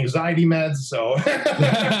anxiety meds. So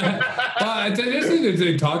it's interesting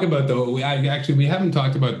to talk about, though. We haven't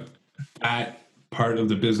talked about that part of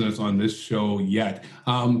the business on this show yet.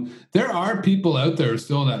 There are people out there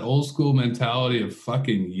still that old school mentality of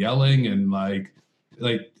fucking yelling and like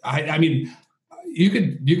I mean. You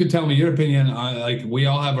could tell me your opinion on, like, we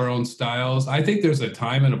all have our own styles. I think there's a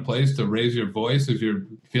time and a place to raise your voice if you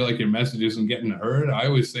feel like your message isn't getting heard. I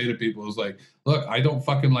always say to people, it's like, look, I don't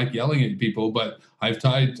fucking like yelling at people, but I've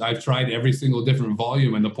tried every single different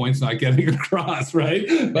volume and the point's not getting across, right?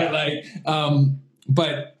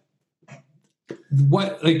 But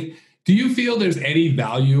what, like, do you feel there's any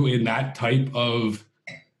value in that type of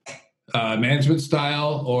management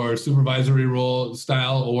style or supervisory role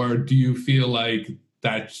style, or do you feel like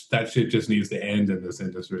that shit just needs to end in this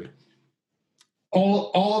industry?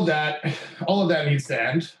 All of that needs to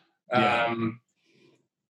end. Yeah.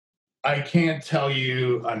 I can't tell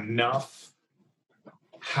you enough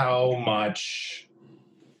how much.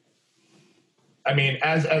 I mean,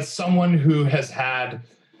 as someone who has had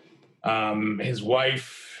his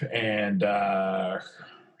wife and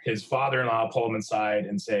his father-in-law pull him aside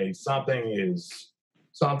and say, something is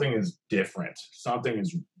different. Something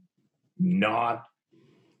is not,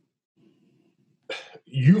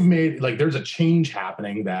 you've made, like, there's a change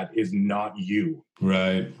happening that is not you.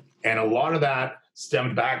 Right. And a lot of that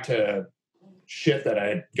stemmed back to shit that I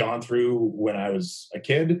had gone through when I was a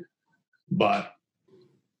kid, but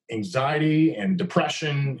anxiety and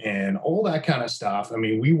depression and all that kind of stuff. I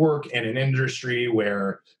mean, we work in an industry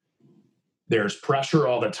where there's pressure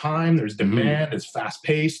all the time. There's demand. It's fast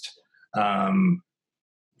paced.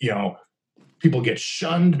 People get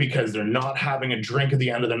shunned because they're not having a drink at the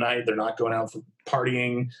end of the night. They're not going out for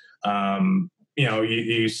partying.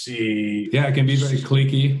 You see. Yeah, it can be very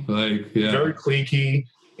cliquey. Very cliquey.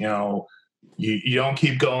 You don't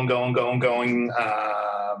keep going.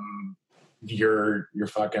 You're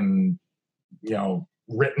fucking,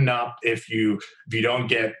 written up if you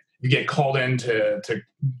get called in to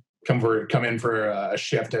come in for a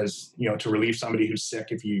shift as, to relieve somebody who's sick.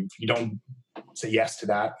 If you don't say yes to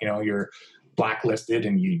that, you're blacklisted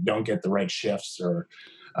and you don't get the right shifts, or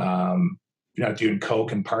you're not doing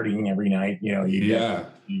coke and partying every night, you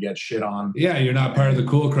get shit on. Yeah, you're not part of the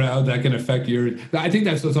cool crowd. That can affect your. I think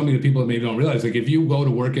that's something that people maybe don't realize. Like if you go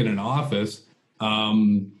to work in an office,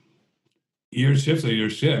 your shifts are your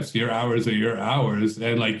shifts, your hours are your hours,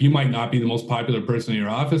 and like you might not be the most popular person in your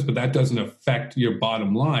office, but that doesn't affect your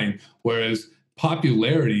bottom line. Whereas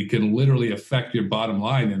popularity can literally affect your bottom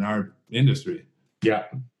line in our industry. Yeah.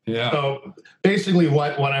 So basically,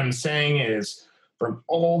 what I'm saying is, from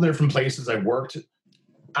all different places I've worked,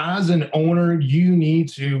 as an owner, you need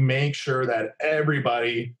to make sure that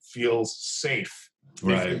everybody feels safe.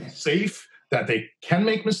 Right. Safe that they can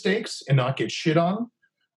make mistakes and not get shit on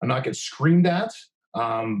and not get screamed at.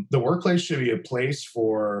 The workplace should be a place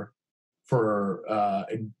for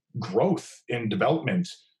growth and development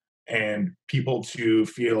and people to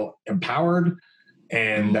feel empowered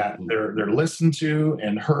and that they're listened to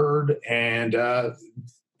and heard. And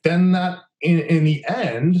then that in the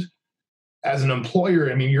end, as an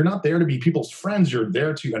employer, I mean, you're not there to be people's friends. You're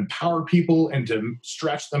there to empower people and to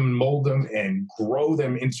stretch them, mold them, and grow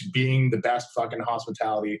them into being the best fucking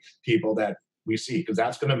hospitality people that we see. Because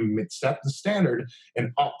that's going to set the standard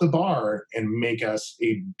and up the bar and make us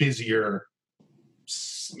a busier,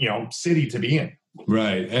 city to be in.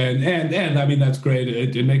 Right. And I mean, that's great.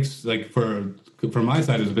 It makes, like, for my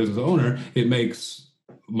side as a business owner, it makes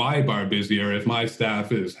my bar busier if my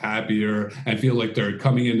staff is happier and feel like they're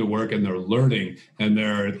coming into work and they're learning and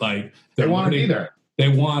they want to be there. They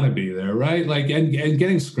want to be there, right? Like, and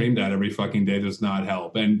getting screamed at every fucking day does not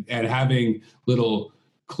help. And having little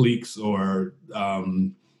cliques or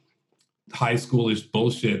high schoolish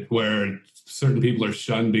bullshit where certain people are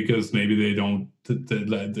shunned because maybe they don't,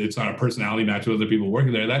 it's not a personality match with other people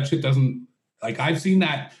working there. That shit doesn't, like, I've seen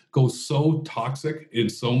that go so toxic in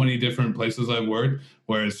so many different places I've worked,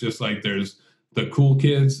 where it's just like there's the cool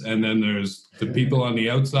kids and then there's the people on the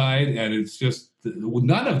outside, and it's just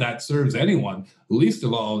none of that serves anyone, least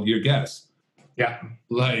of all your guests. Yeah.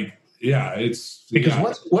 Like, yeah, it's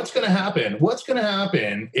because what's going to happen? What's going to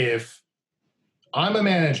happen if I'm a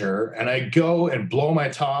manager and I go and blow my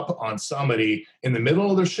top on somebody in the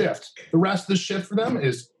middle of their shift? The rest of the shift for them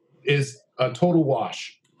is a total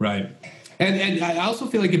wash. Right. And I also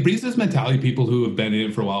feel like it breeds this mentality, people who have been in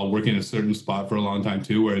it for a while, working in a certain spot for a long time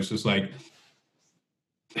too, where it's just like,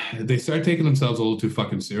 they start taking themselves a little too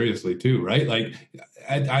fucking seriously too, right? Like,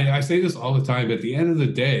 I say this all the time, but at the end of the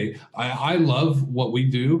day, I love what we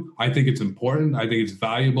do. I think it's important. I think it's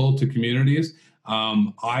valuable to communities.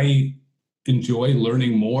 I enjoy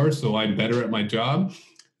learning more, so I'm better at my job.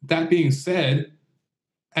 That being said,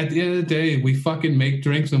 at the end of the day, we fucking make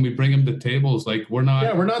drinks and we bring them to tables. Like, we're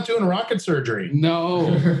not doing rocket surgery.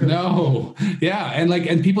 No. Yeah.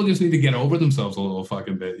 And people just need to get over themselves a little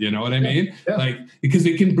fucking bit. You know what I mean? Yeah. Like, because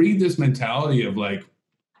it can breed this mentality of like,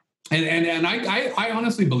 and I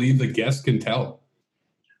honestly believe the guests can tell.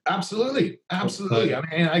 Absolutely. Absolutely. I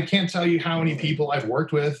mean, I can't tell you how many people I've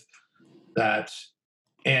worked with that,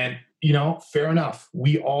 and, fair enough.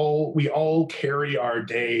 We all carry our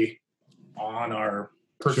day on our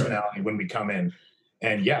personality when we come in,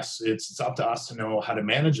 and yes, it's up to us to know how to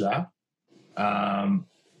manage that.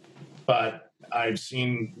 But I've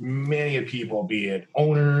seen many people, be it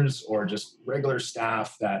owners or just regular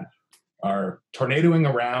staff, that are tornadoing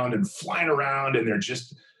around and flying around, and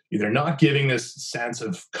they're not giving this sense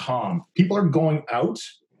of calm. People are going out.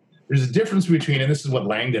 There's a difference between, and this is what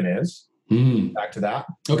Langdon is. Back to that.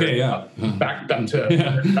 Okay, yeah. Back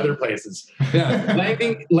to other places. Yeah.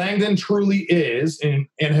 Langdon truly is and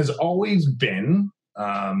has always been,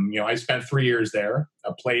 I spent 3 years there,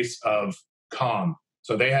 a place of calm.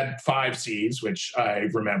 So they had 5 C's, which I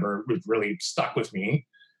remember really stuck with me.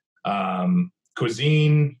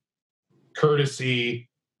 Cuisine, courtesy,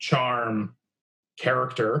 charm,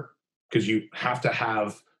 character, because you have to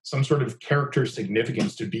have some sort of character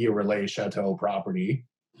significance to be a Relais Chateau property.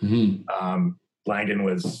 Langdon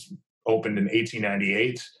was opened in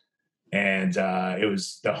 1898, and it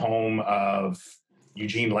was the home of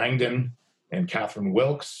Eugene Langdon and Catherine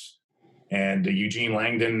Wilkes. And Eugene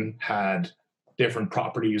Langdon had different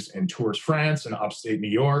properties in Tours, France, and upstate New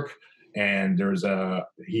York. And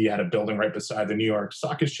he had a building right beside the New York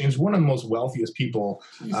Stock Exchange, one of the most wealthiest people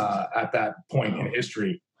at that point in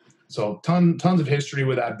history. So tons of history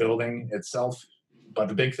with that building itself. But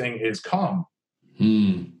the big thing is calm.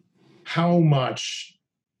 How much,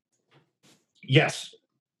 yes,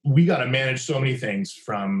 we got to manage so many things,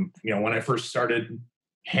 from, when I first started,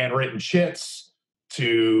 handwritten chits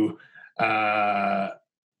to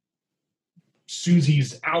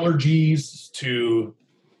Susie's allergies to,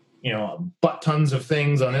 butt tons of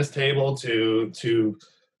things on this table to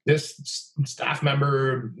this staff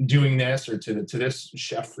member doing this, or to this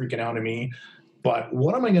chef freaking out at me. But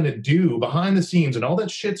what am I going to do behind the scenes and all that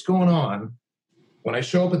shit's going on when I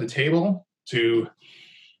show up at the table to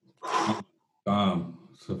so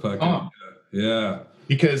fucking yeah.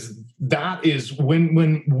 Because that is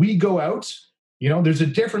when we go out, there's a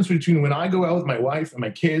difference between when I go out with my wife and my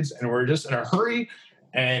kids and we're just in a hurry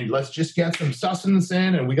and let's just get some sustenance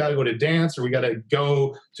in and we got to go to dance or we got to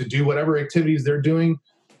go to do whatever activities they're doing,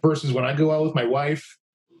 versus when I go out with my wife,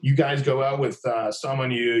 you guys go out with someone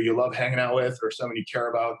you love hanging out with or someone you care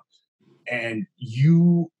about, and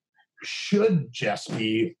you should just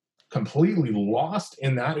be completely lost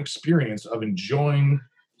in that experience of enjoying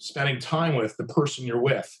spending time with the person you're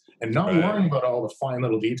with and not worrying about all the fine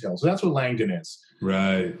little details. So that's what Langdon is.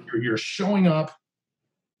 Right. You're showing up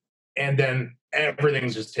and then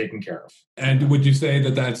everything's just taken care of. And would you say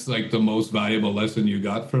that that's like the most valuable lesson you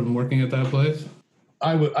got from working at that place?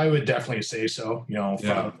 I would definitely say so.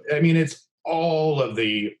 I mean, it's all of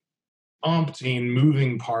the umpteen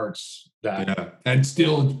moving parts that, and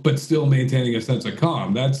still maintaining a sense of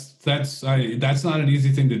calm. That's not an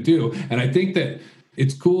easy thing to do. And I think that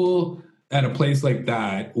it's cool at a place like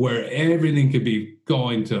that where everything could be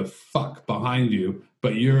going to fuck behind you,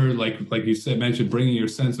 but you're like you said, mentioned bringing your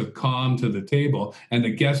sense of calm to the table, and the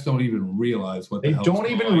guests don't even realize what they don't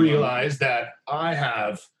even realize that I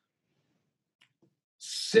have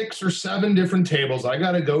 6 or 7 different tables I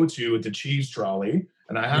got to go to with the cheese trolley,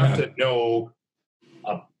 and I have to know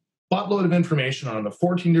a buttload of information on the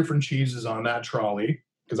 14 different cheeses on that trolley,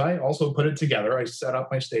 because I also put it together. I set up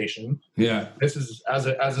my station. Yeah, this is as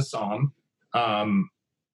a somm.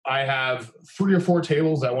 I have 3 or 4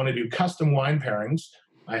 tables that want to do custom wine pairings.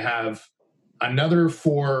 I have another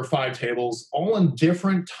 4 or 5 tables, all in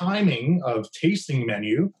different timing of tasting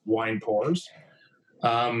menu wine pours.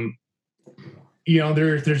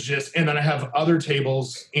 There's just, and then I have other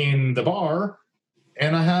tables in the bar,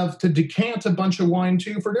 and I have to decant a bunch of wine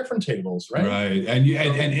too for different tables, right? Right, and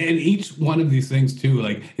each one of these things too,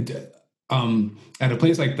 like at a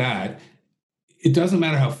place like that, it doesn't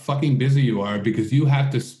matter how fucking busy you are, because you have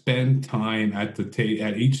to spend time at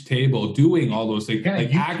at each table doing all those things,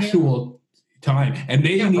 like actual time, and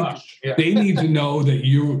they need to know that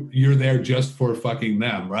you're there just for fucking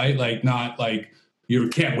them, right? Like not like you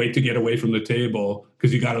can't wait to get away from the table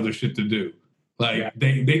because you got other shit to do. Like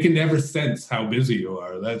they can never sense how busy you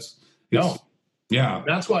are. That's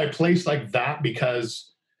why I place like that,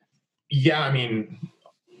 because I mean,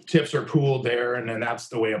 tips are pooled there, and then that's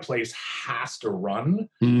the way a place has to run.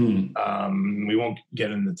 We won't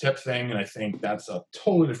get into the tip thing, and I think that's a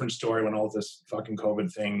totally different story when all this fucking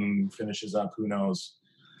COVID thing finishes up. Who knows?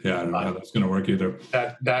 Yeah, I don't know how that's going to work either.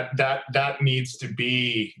 That needs to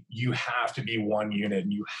be, you have to be one unit,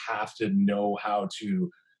 and you have to know how to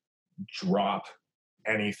drop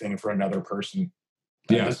anything for another person.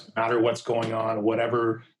 It doesn't matter what's going on,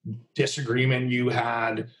 whatever disagreement you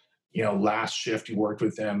had, last shift you worked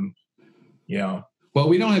with them, Well,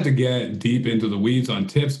 we don't have to get deep into the weeds on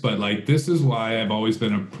tips, but like this is why I've always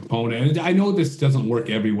been a proponent. And I know this doesn't work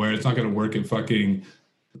everywhere. It's not going to work at fucking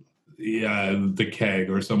the Keg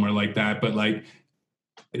or somewhere like that, but like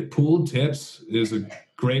pooled tips is a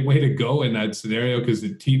great way to go in that scenario, because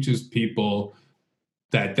it teaches people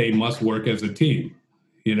that they must work as a team.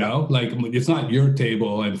 Like it's not your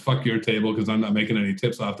table and fuck your table because I'm not making any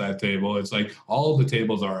tips off that table. It's like all the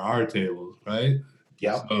tables are our tables, right?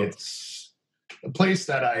 Yeah, so it's a place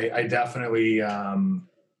that I definitely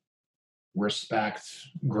respect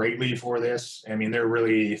greatly for this. I mean, they're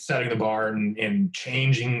really setting the bar and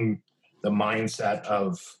changing the mindset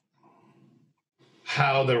of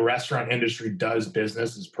how the restaurant industry does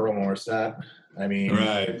business, as Pearl Moore said. I mean,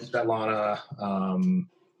 Svetlana,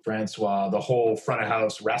 Francois, the whole front of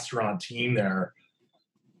house restaurant team there.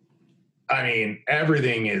 I mean,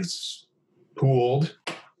 everything is pooled.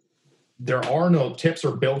 There are no tips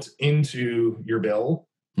are built into your bill.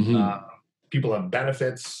 People have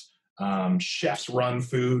benefits. Chefs run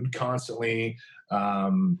food constantly.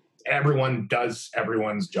 Everyone does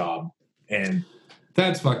everyone's job, and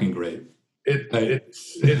that's fucking great.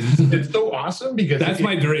 It's so awesome, because that's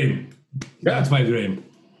my dream. That's my dream.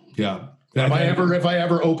 Yeah. If I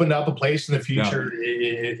ever opened up a place in the future,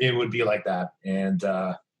 it would be like that. And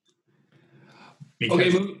sorry,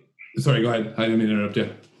 go ahead. I didn't mean to interrupt you.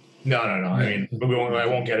 No. I mean, I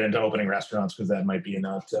won't get into opening restaurants because that might be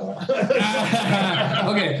not.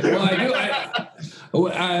 Okay.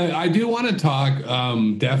 Well, I do want to talk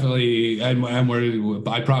definitely, and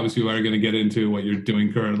I promise you are going to get into what you're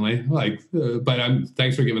doing currently. But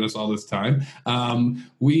thanks for giving us all this time.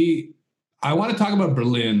 I want to talk about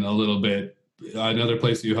Berlin a little bit, another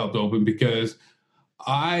place that you helped open, because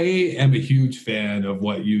I am a huge fan of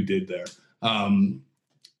what you did there.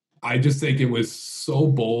 I just think it was so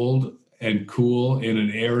bold and cool in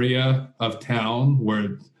an area of town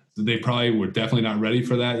where they probably were definitely not ready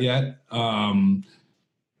for that yet.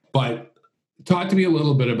 But talk to me a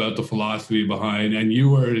little bit about the philosophy behind, and you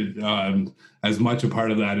were as much a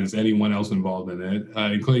part of that as anyone else involved in it,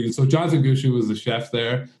 including, so Jonathan Gushu was the chef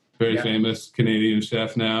there, very famous Canadian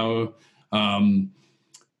chef now. I'll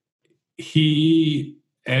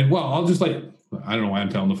just I don't know why I'm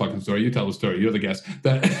telling the fucking story. You tell the story. You're the guest.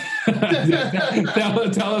 Tell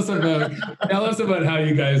us about how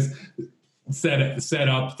you guys set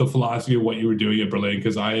up the philosophy of what you were doing at Berlin,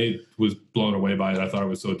 because I was blown away by it. I thought it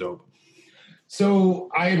was so dope. So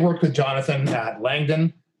I had worked with Jonathan at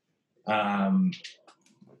Langdon, and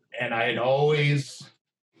I had always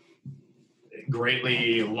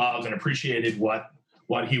greatly loved and appreciated what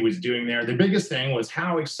he was doing there. The biggest thing was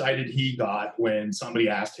how excited he got when somebody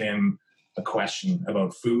asked him a question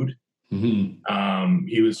about food. Mm-hmm.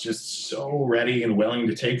 He was just so ready and willing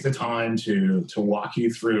to take the time to walk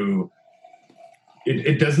you through.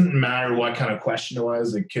 It doesn't matter what kind of question it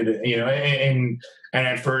was. It could, and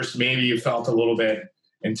at first maybe you felt a little bit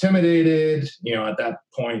intimidated. At that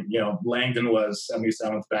point, Langdon was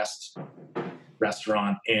 77th best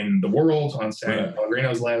restaurant in the world on San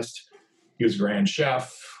Pellegrino's list. He was grand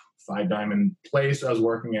chef, 5 Diamond place I was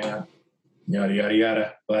working at, yada, yada,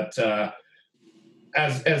 yada. But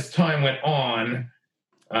as time went on,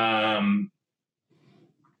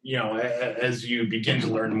 as you begin to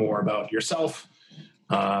learn more about yourself,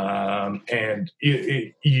 and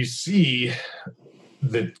you see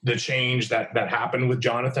the change that happened with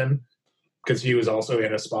Jonathan, because he was also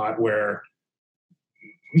in a spot where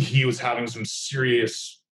he was having some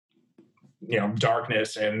serious,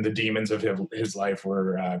 darkness, and the demons of his life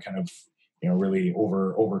were kind of, really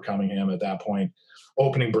overcoming him at that point.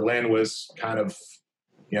 Opening Berlin was kind of,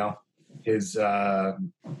 his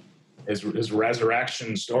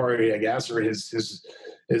resurrection story, I guess, or his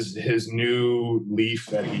new leaf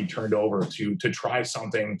that he turned over to try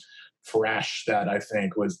something fresh that I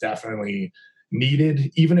think was definitely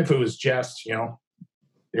needed, even if it was just,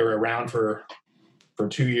 they were around for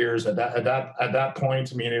 2 years at that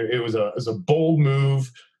point. I mean, it was a bold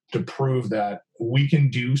move to prove that we can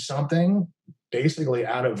do something basically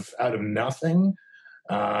out of nothing,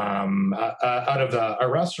 out of a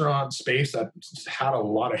restaurant space that had a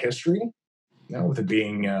lot of history, with it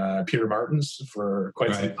being Peter Martin's for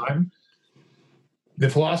quite some time. The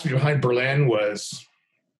philosophy behind Berlin was,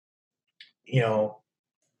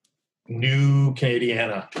 new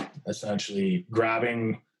Canadiana, essentially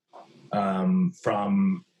grabbing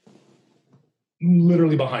from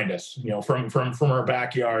literally behind us, from our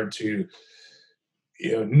backyard to,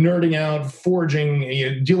 nerding out,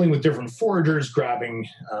 foraging, dealing with different foragers, grabbing,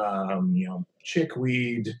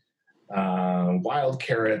 chickweed, wild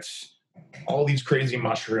carrots, all these crazy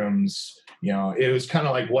mushrooms. It was kind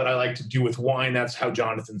of like what I like to do with wine. That's how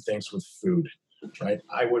Jonathan thinks with food, right?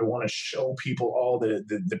 I would want to show people all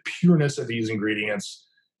the pureness of these ingredients.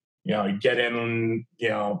 Get in,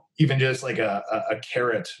 even just like a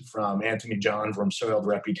carrot from Anthony John from Soiled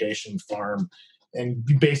Reputation Farm, and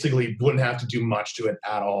you basically wouldn't have to do much to it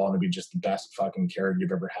at all, and it'd be just the best fucking carrot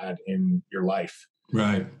you've ever had in your life.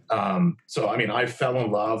 Right. So, I mean, I fell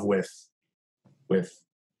in love with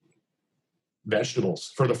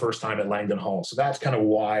vegetables for the first time at Langdon Hall. So that's kind of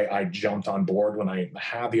why I jumped on board when I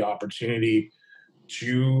had the opportunity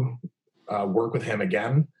to work with him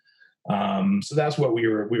again. So that's what we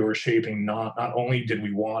were shaping. Not only did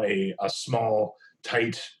we want a small,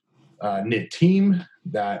 tight, knit team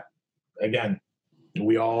that, again,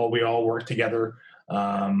 we all work together.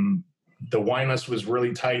 The wine list was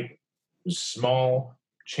really tight, it was small,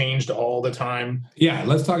 changed all the time. Yeah,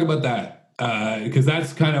 let's talk about that. Because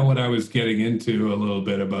that's kind of what I was getting into a little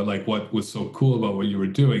bit about, like, what was so cool about what you were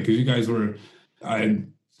doing. Because you guys were,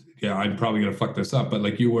 I'm probably going to fuck this up, but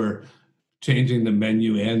like you were changing the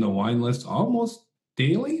menu and the wine list almost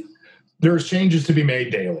daily? There's changes to be made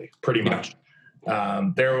daily, pretty much.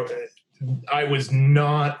 I was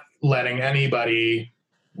not letting anybody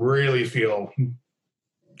really feel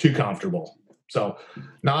too comfortable. So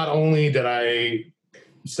not only did I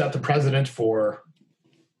set the precedent for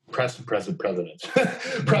precedent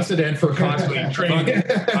for constantly training.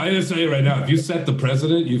 I just tell you right now, if you set the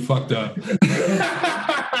precedent, you fucked up.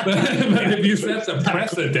 But if you set the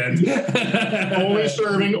precedent, only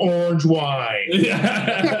serving orange wine.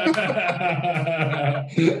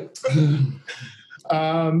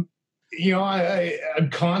 I'm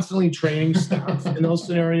constantly training staff in those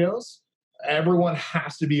scenarios. everyone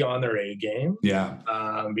has to be on their A game. Yeah.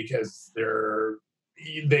 Because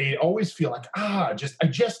they always feel like, I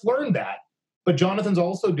just learned that. But Jonathan's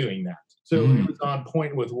also doing that. So it was on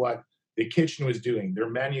point with what the kitchen was doing. Their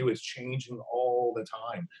menu is changing all the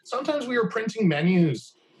time. Sometimes we were printing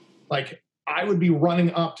menus. Like I would be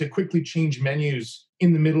running up to quickly change menus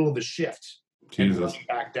in the middle of the shift. Jesus. And running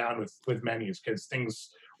back down with menus because things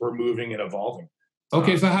were moving and evolving.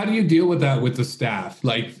 Okay, so how do you deal with that with the staff?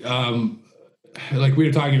 Like we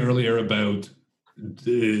were talking earlier about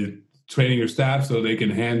training your staff so they can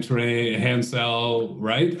hand sell,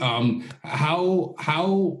 right?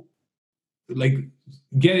 How like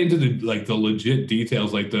get into the legit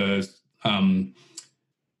details, like the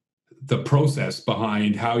process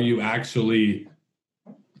behind how you actually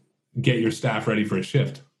get your staff ready for a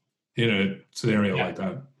shift in a scenario like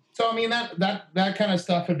that. So, I mean, that kind of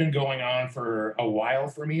stuff had been going on for a while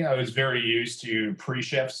for me. I was very used to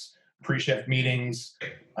pre-shift meetings.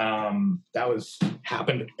 That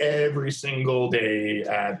happened every single day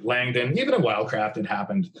at Langdon. Even at Wildcraft, it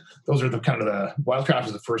happened. Those are Wildcraft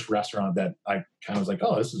is the first restaurant that I kind of was like,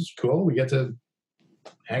 oh, this is cool. We get to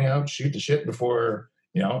hang out, shoot the shit before,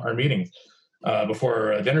 our meeting,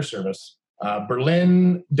 before a dinner service.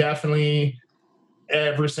 Berlin, definitely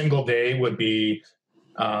every single day would be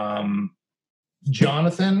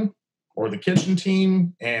Jonathan or the kitchen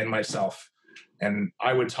team and myself. And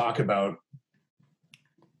I would talk about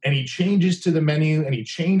any changes to the menu, any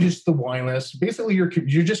changes to the wine list. Basically, you're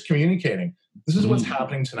just communicating. This is what's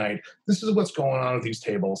happening tonight. This is what's going on at these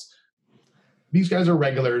tables. These guys are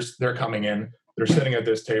regulars. They're coming in. They're sitting at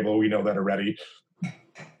this table. We know that already.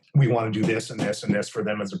 We want to do this and this and this for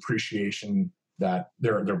them as appreciation that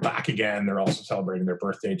they're back again. They're also celebrating their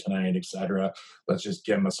birthday tonight, etc. Let's just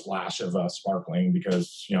give them a splash of sparkling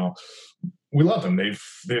because we love them.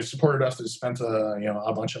 They've supported us. They've spent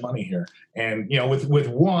a bunch of money here, and with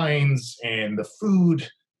wines and the food,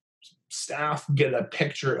 staff get a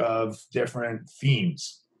picture of different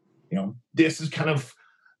themes. This is kind of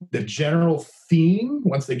the general theme.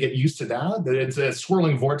 Once they get used to that, it's a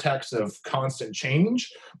swirling vortex of constant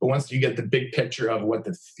change. But once you get the big picture of what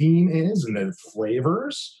the theme is and the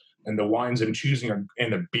flavors and the wines I'm choosing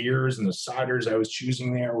and the beers and the ciders I was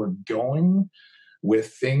choosing there were going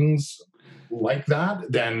with things like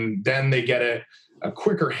that, then they get a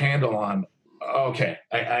quicker handle on, okay,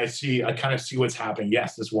 I kind of see what's happening.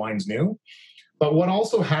 Yes, this wine's new. But what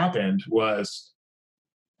also happened was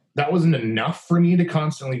that wasn't enough for me to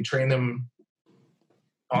constantly train them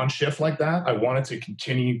on shift like that. I wanted to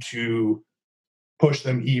continue to push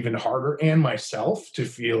them even harder and myself to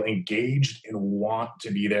feel engaged and want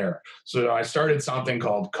to be there. So I started something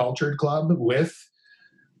called Cultured Club with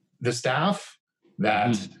the staff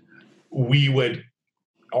that we would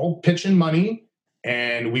all pitch in money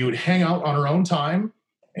and we would hang out on our own time.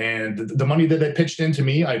 And the money that they pitched into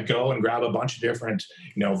me, I'd go and grab a bunch of different,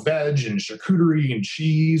 veg and charcuterie and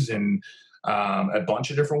cheese and a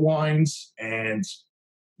bunch of different wines. And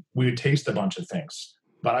we would taste a bunch of things.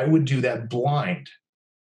 But I would do that blind.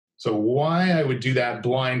 So why I would do that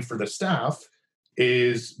blind for the staff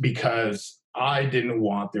is because I didn't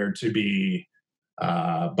want there to be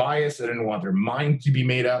bias. I didn't want their mind to be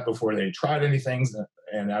made up before they tried anything.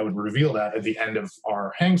 And I would reveal that at the end of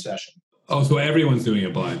our hang session. Oh, so everyone's doing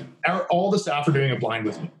it blind. All the staff are doing it blind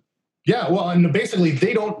with me. Yeah, well, and basically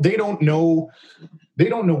they don't know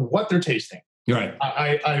what they're tasting. Right.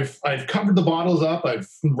 I've covered the bottles up. I've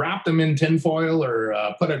wrapped them in tinfoil or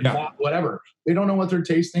put a cloth, whatever. They don't know what they're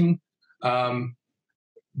tasting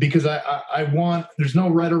because I want. There's no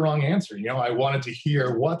right or wrong answer. I wanted to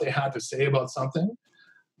hear what they had to say about something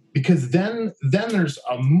because then there's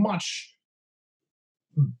a much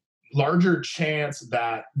larger chance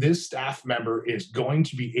that this staff member is going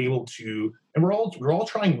to be able to, and we're all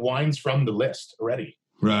trying wines from the list already.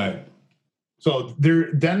 Right. So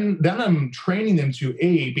then I'm training them to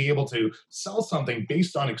be able to sell something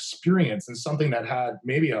based on experience and something that had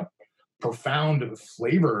maybe a profound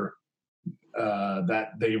flavor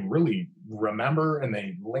that they really remember and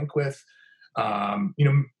they link with.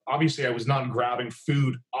 Obviously I was not grabbing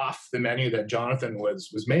food off the menu that Jonathan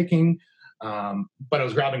was making. But I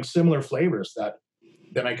was grabbing similar flavors that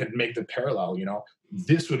then I could make the parallel.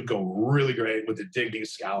 This would go really great with the Dignity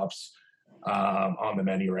scallops on the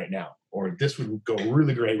menu right now, or this would go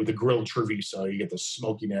really great with the grilled Treviso. You get the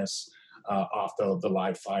smokiness off the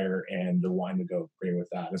live fire, and the wine would go great with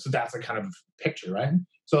that. And so that's the kind of picture, right?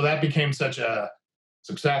 So that became such a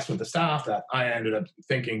success with the staff that I ended up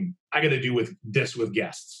thinking I got to do with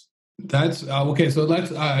guests. That's okay. So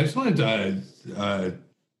let's. I just wanted to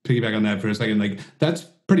piggyback on that for a second. Like that's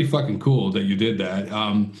pretty fucking cool that you did that.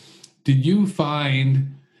 did you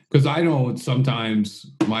find, because I know sometimes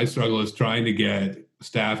my struggle is trying to get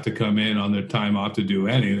staff to come in on their time off to do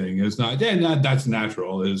anything. It's not, that's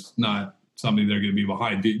natural. It's not something they're going to be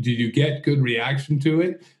behind. Did you get good reaction to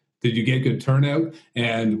it? Did you get good turnout?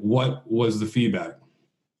 And what was the feedback?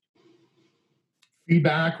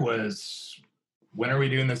 Feedback was, when are we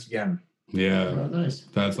doing this again? Yeah. Oh, nice.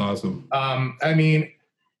 That's awesome. I mean,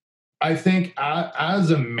 I think as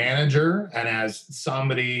a manager and as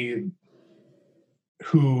somebody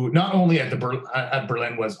who not only at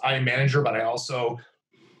Berlin was I a manager, but I also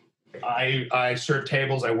I serve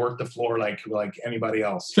tables, I work the floor like anybody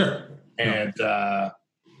else. Sure. And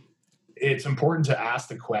it's important to ask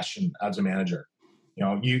the question as a manager. You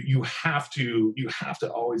know, you have to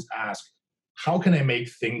always ask, how can I make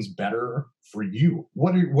things better for you?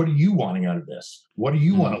 What are you wanting out of this? What do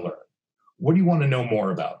you want to learn? What do you want to know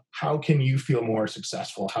more about? How can you feel more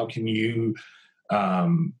successful? How can you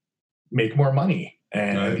make more money?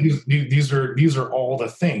 And these are all the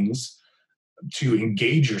things to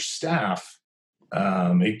engage your staff.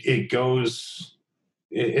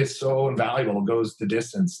 It's so invaluable. It goes the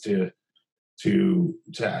distance to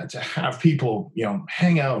have people, you know,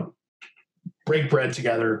 hang out, break bread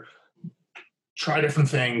together, try different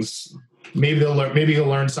things. Maybe you'll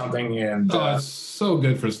learn something. And it's so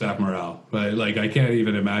good for staff morale. But like, I can't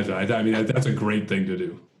even imagine. I mean, that's a great thing to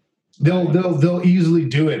do. They'll easily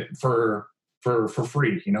do it for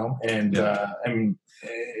free, you know. And I mean,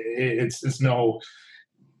 it's no,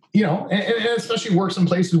 you know, and especially works in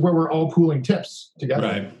places where we're all pooling tips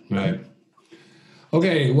together. Right.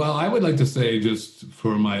 Okay. Well, I would like to say, just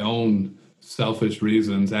for my own selfish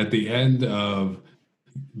reasons, at the end of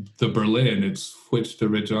the Berlin, it switched to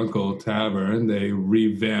Rich Uncle Tavern. They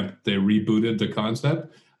rebooted the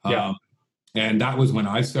concept. And that was when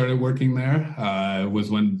I started working there. It was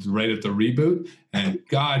right at the reboot. And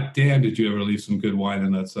god damn, did you ever leave some good wine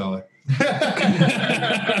in that cellar.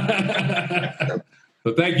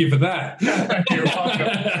 So thank you for that. You're welcome.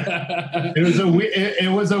 It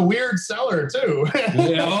was a weird cellar too.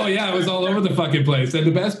 It was all over the fucking place. And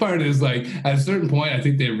the best part is, like, at a certain point, I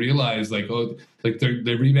think they realized, like,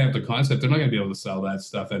 they revamped the concept. They're not going to be able to sell that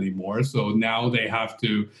stuff anymore. So now they have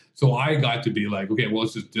to. So I got to be like, okay, well,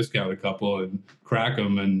 let's just discount a couple and crack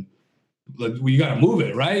them, and we got to move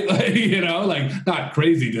it, right? Like, you know, like, not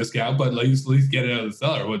crazy discount, but at least get it out of the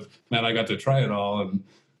cellar. Man, I got to try it all and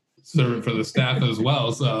serve it for the staff as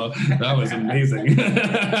well. So that was amazing.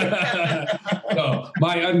 So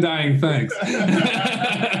my undying thanks.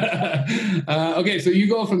 Okay, so you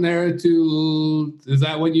go from there to, is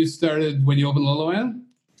that when you started, when you opened Loloan?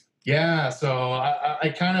 Yeah. So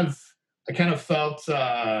I kind of felt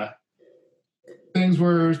things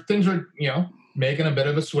were, you know, making a bit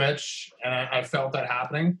of a switch, and I felt that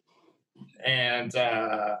happening. And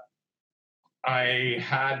I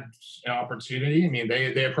had an opportunity. I mean,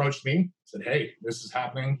 they approached me, said, "Hey, this is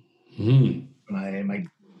happening." Mm-hmm. My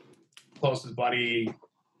closest buddy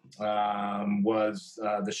was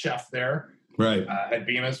the chef there, right, at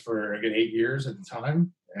Bemis for a good 8 years at the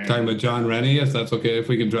time. And talking about John Rennie, if that's okay, if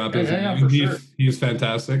we can drop his name. For sure. He's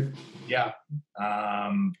fantastic. Yeah.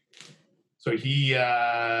 So he,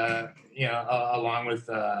 you know, along with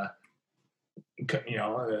you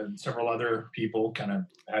know, several other people, kind of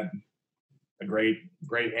had a great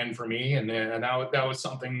end for me, and that was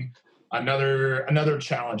something, another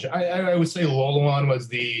challenge. I would say Loloan was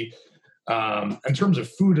the in terms of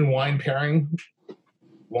food and wine pairing,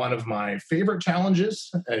 one of my favorite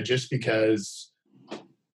challenges, just because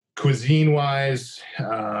cuisine wise,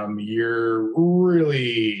 you're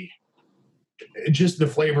really just, the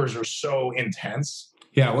flavors are so intense.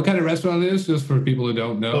 Yeah, what kind of restaurant it is, just for people who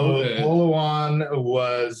don't know? Loloan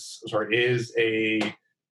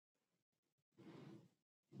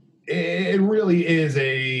it really is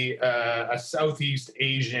a Southeast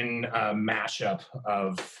Asian mashup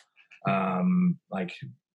of like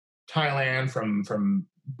Thailand, from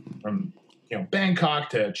you know, Bangkok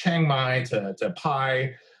to Chiang Mai to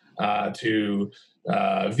Pai to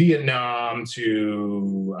Vietnam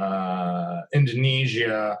to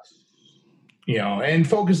Indonesia, you know, and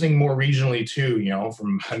focusing more regionally too, you know,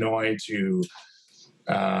 from Hanoi to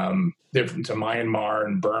Myanmar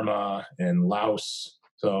and Burma and Laos.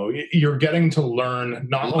 So you're getting to learn,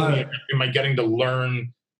 not only am I getting to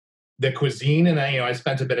learn the cuisine, and I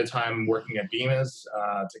spent a bit of time working at Bemis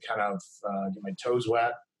to kind of get my toes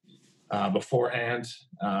wet. beforehand.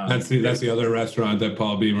 That's the other restaurant that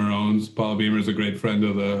Paul Beamer owns. Paul Beamer is a great friend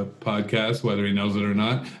of the podcast, whether he knows it or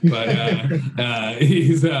not. But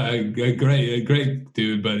he's a great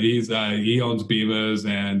dude. But he owns Beamer's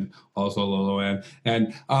and also Loloan.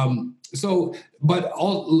 And but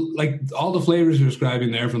all the flavors you're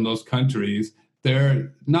describing there from those countries,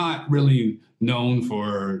 they're not really known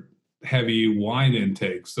for heavy wine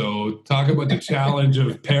intake. So talk about the challenge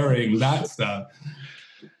of pairing that stuff.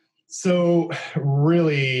 So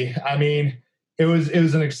really, I mean, it was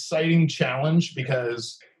an exciting challenge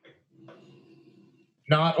because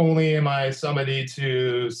not only am I somebody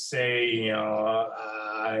to say, you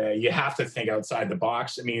have to think outside the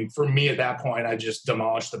box. I mean, for me at that point, I just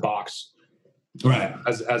demolished the box, right?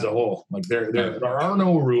 As a whole, like there are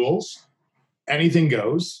no rules. Anything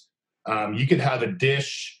goes. You could have a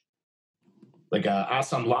dish like a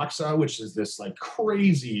asam laksa, which is this like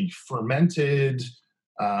crazy fermented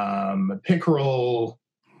pickerel.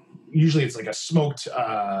 Usually it's like a smoked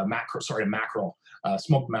mackerel,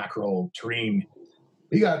 smoked mackerel terrine.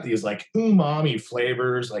 You got these like umami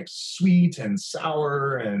flavors, like sweet and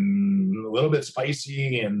sour and a little bit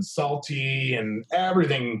spicy and salty and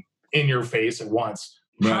everything in your face at once.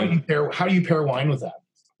 Right. How do you pair wine with that?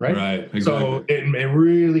 Right. Right. Exactly. So it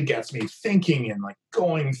really gets me thinking and like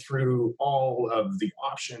going through all of the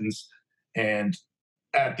options. And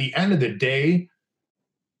at the end of the day,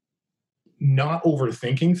 not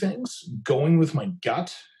overthinking things, going with my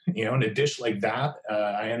gut. In a dish like that,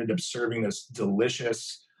 I ended up serving this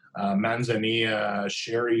delicious manzanilla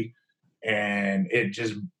sherry, and it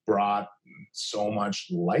just brought so much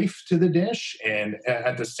life to the dish. And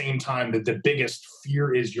at the same time, the biggest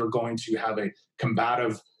fear is you're going to have a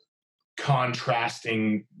combative,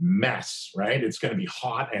 contrasting mess, right? It's going to be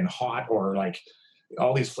hot, or like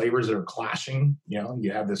all these flavors that are clashing.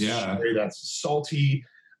 You have this sherry that's salty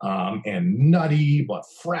and nutty, but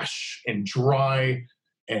fresh and dry,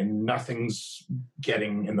 and nothing's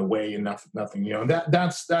getting in the way, and nothing.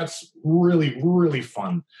 That's really, really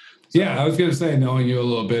fun. So, yeah, I was going to say, knowing you a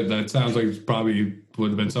little bit, that sounds like it probably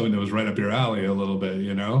would have been something that was right up your alley a little bit.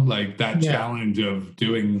 Like that challenge of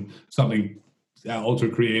doing something ultra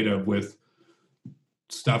creative with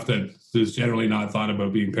stuff that is generally not thought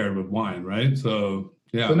about being paired with wine, right? So.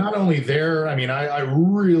 Yeah. So not only there, I mean, I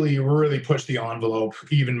really, really pushed the envelope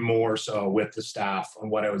even more so with the staff on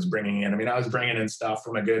what I was bringing in. I mean, I was bringing in stuff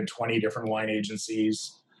from a good 20 different wine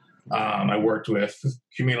agencies. I worked with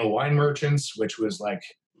communal wine merchants, which was like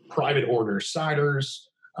private order ciders,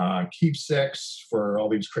 keepsakes for all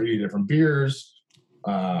these crazy different beers,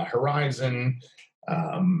 Horizon.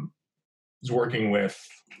 Was working with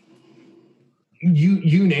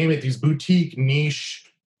you name it, these boutique niche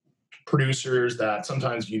producers that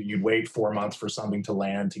sometimes you'd wait 4 months for something to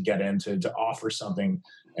land to get into to offer something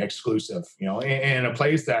exclusive, in a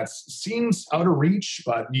place that seems out of reach,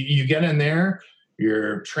 but you get in there,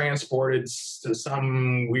 you're transported to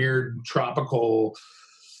some weird tropical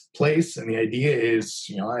place, and the idea is,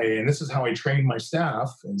 and this is how I train my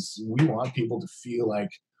staff, is we want people to feel like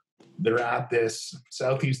they're at this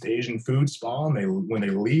Southeast Asian food spa, and when they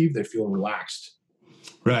leave, they feel relaxed.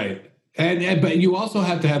 Right. But you also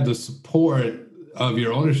have to have the support of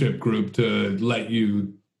your ownership group to let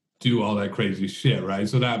you do all that crazy shit, right?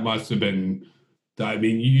 So that must have been, I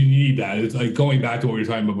mean, you need that. It's like going back to what we were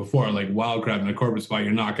talking about before, like Wildcraft in a corporate spot,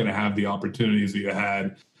 you're not going to have the opportunities that you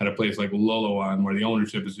had at a place like Loloan, where the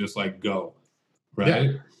ownership is just like, go,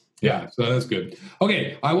 right? Yeah. So that's good.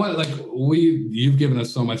 Okay. You've given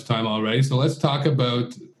us so much time already. So let's talk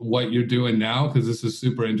about what you're doing now, because this is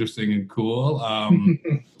super interesting and cool.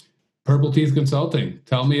 Purple Teeth Consulting.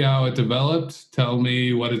 Tell me how it developed. Tell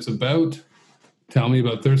me what it's about. Tell me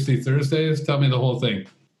about Thirsty Thursdays. Tell me the whole thing.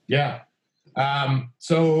 Yeah.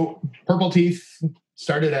 So Purple Teeth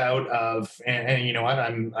started out of, and you know what?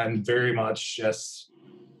 I'm very much just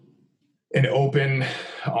an open,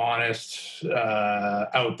 honest,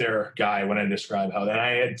 out there guy when I describe how. And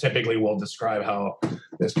I typically will describe how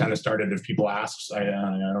this kind of started. If people ask, I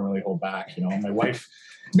don't really hold back. My wife.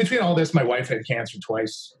 Between all this, my wife had cancer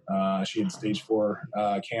twice. She had stage 4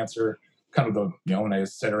 cancer. Kind of when I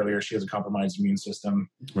said earlier, she has a compromised immune system.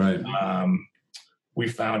 Right. We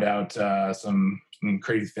found out some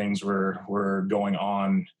crazy things were going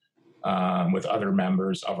on with other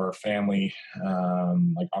members of our family,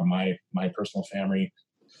 like my personal family,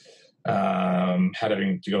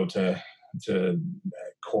 having to go to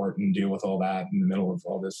court and deal with all that in the middle of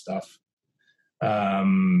all this stuff.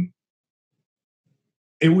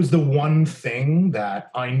 It was the one thing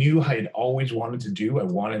that I knew I had always wanted to do. I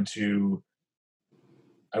wanted to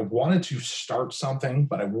start something,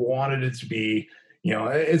 but I wanted it to be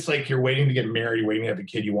it's like you're waiting to get married, you're waiting to have a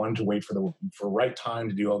kid, you wanted to wait for the right time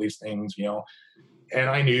to do all these things, and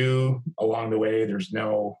I knew along the way there's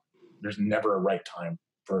never a right time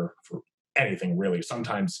for anything really.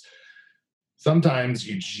 Sometimes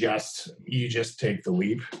you just take the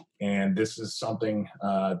leap, and this is something,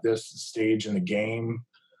 this stage in the game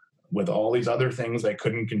with all these other things I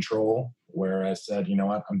couldn't control, where I said, you know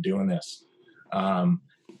what, I'm doing this.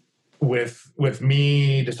 With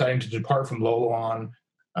me deciding to depart from Loloan,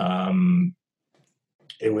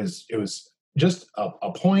 it was just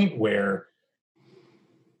a point where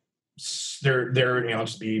there,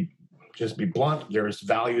 just be blunt, there's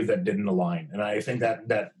values that didn't align. And I think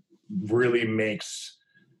that really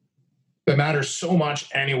matters so much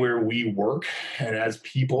anywhere we work. And as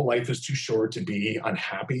people, life is too short to be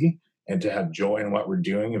unhappy and to have joy in what we're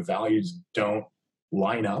doing. If values don't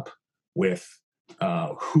line up with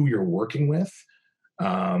who you're working with,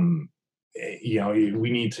 we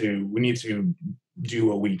need to do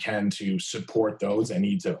what we can to support those and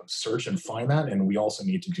need to search and find that. And we also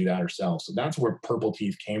need to do that ourselves. So that's where Purple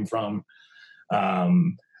Teeth came from.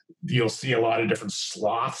 You'll see a lot of different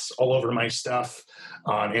sloths all over my stuff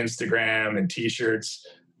on Instagram and t-shirts.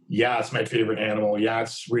 Yeah, it's my favorite animal. Yeah,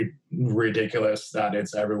 it's ridiculous that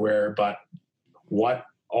it's everywhere. But what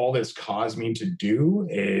all this caused me to do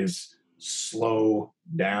is slow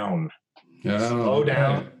down. Slow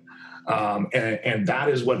down. And that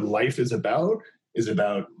is what life is about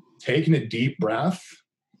taking a deep breath,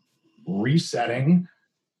 resetting,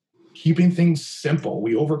 keeping things simple.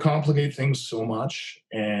 We overcomplicate things so much,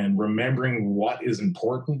 and remembering what is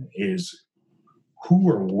important is who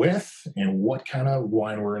we're with and what kind of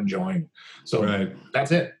wine we're enjoying. So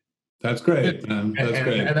That's it. That's great. Great. And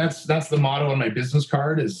that's the motto on my business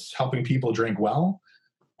card, is helping people drink well.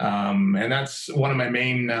 And that's one of my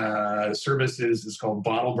main services is called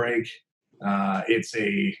Bottle Break. Can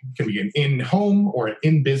be an in-home or an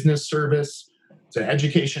in-business service. It's an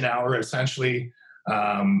education hour, essentially,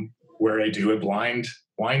 where I do a blind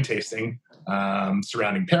wine tasting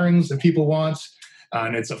surrounding pairings that people want.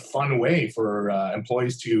 And it's a fun way for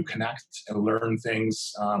employees to connect and learn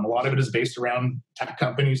things. A lot of it is based around tech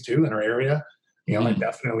companies, too, in our area. I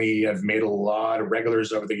definitely have made a lot of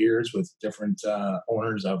regulars over the years with different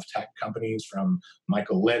owners of tech companies, from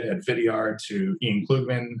Michael Litt at Vidyard to Ian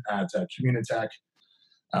Klugman at Communitech.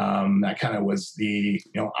 That kind of was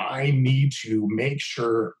I need to make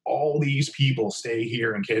sure all these people stay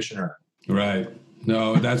here in Kitchener. Right.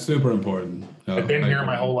 No, that's super important. I've been here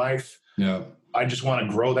my whole life. Yeah. I just want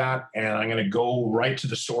to grow that, and I'm going to go right to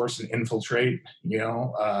the source and infiltrate.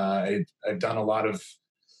 I've done a lot of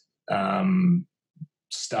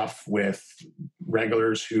stuff with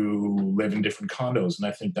regulars who live in different condos, and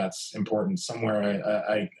I think that's important. Somewhere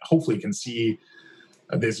I hopefully can see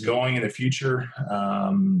this going in the future.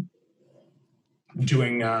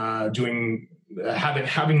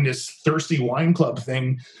 Having this thirsty wine club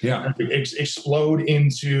thing explode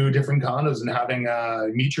into different condos, and having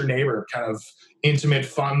meet your neighbor kind of intimate,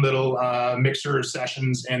 fun little mixer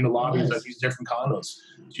sessions in the lobbies of these different condos.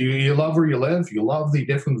 Do you love where you live? You love the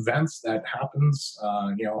different events that happens,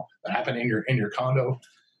 that happen in your condo.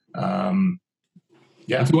 So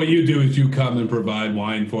what you do is you come and provide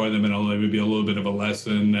wine for them, and it'll maybe be a little bit of a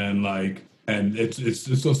lesson, and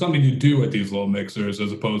it's so something you do at these little mixers,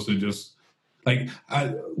 as opposed to just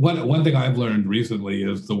one thing I've learned recently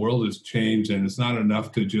is the world has changed, and it's not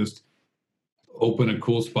enough to just open a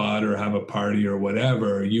cool spot or have a party or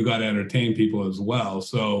whatever. You got to entertain people as well.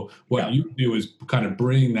 So what you do is kind of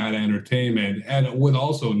bring that entertainment, and with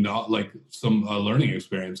also not some learning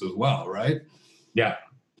experience as well, right? Yeah.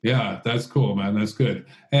 Yeah, that's cool, man. That's good.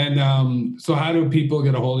 And so how do people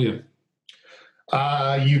get a hold of you?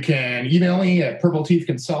 You can email me at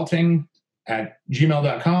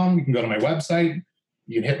purpleteethconsulting@gmail.com. You can go to my website.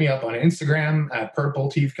 You can hit me up on Instagram at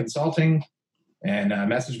purpleteethconsulting and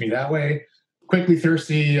message me that way. Quickly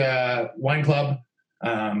Thirsty Wine Club,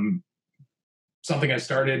 something I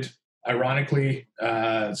started, ironically,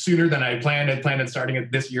 sooner than I planned. I planned on starting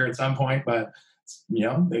it this year at some point, but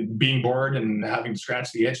being bored and having to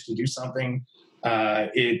scratch the itch to do something,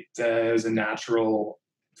 it is a natural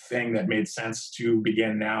thing that made sense to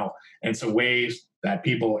begin now. And so ways that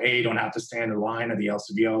people, don't have to stand in line at the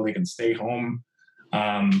LCBO, they can stay home.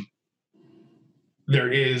 There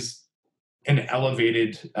is an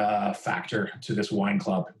elevated factor to this wine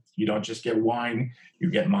club. You don't just get wine, you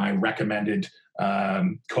get my recommended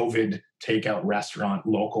COVID takeout restaurant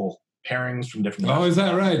local pairings from different restaurants. Is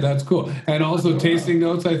that right? That's cool. And also tasting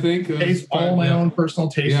notes, I think. All my own personal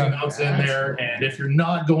tasting notes in there. And if you're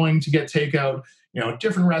not going to get takeout,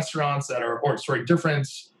 different restaurants that are, different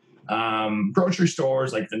grocery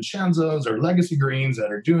stores like Vincenzo's or Legacy Greens that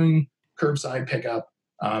are doing curbside pickup,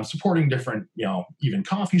 supporting different, even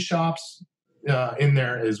coffee shops in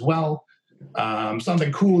there as well.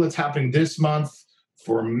 Something cool that's happening this month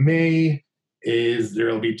for May is there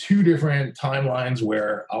will be 2 different timelines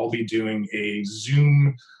where I'll be doing a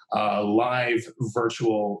Zoom live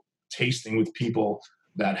virtual tasting with people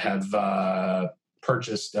that have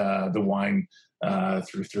purchased the wine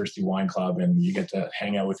through Thirsty Wine Club, and you get to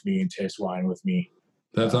hang out with me and taste wine with me.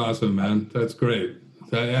 That's awesome, man. That's great.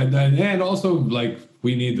 And also, like,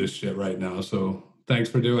 we need this shit right now. So thanks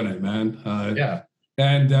for doing it, man. Yeah.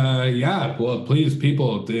 And well, please,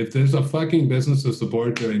 people, if there's a fucking business to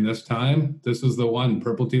support during this time, this is the one.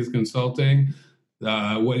 Purple Teeth Consulting.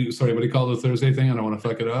 What do you call the Thursday thing? I don't want to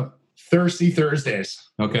fuck it up. Thirsty Thursdays.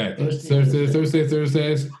 Okay.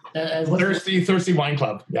 Thursdays. Thirsty Wine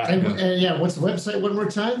Club. Yeah. And what's the website one more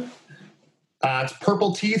time? It's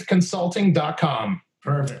purpleteethconsulting.com.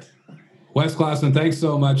 Perfect. Wes Klassen, thanks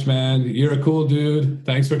so much, man. You're a cool dude.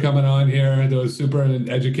 Thanks for coming on here. That was super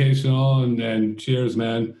educational, and cheers,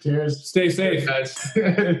 man. Cheers. Stay safe. Guys.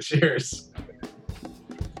 Cheers.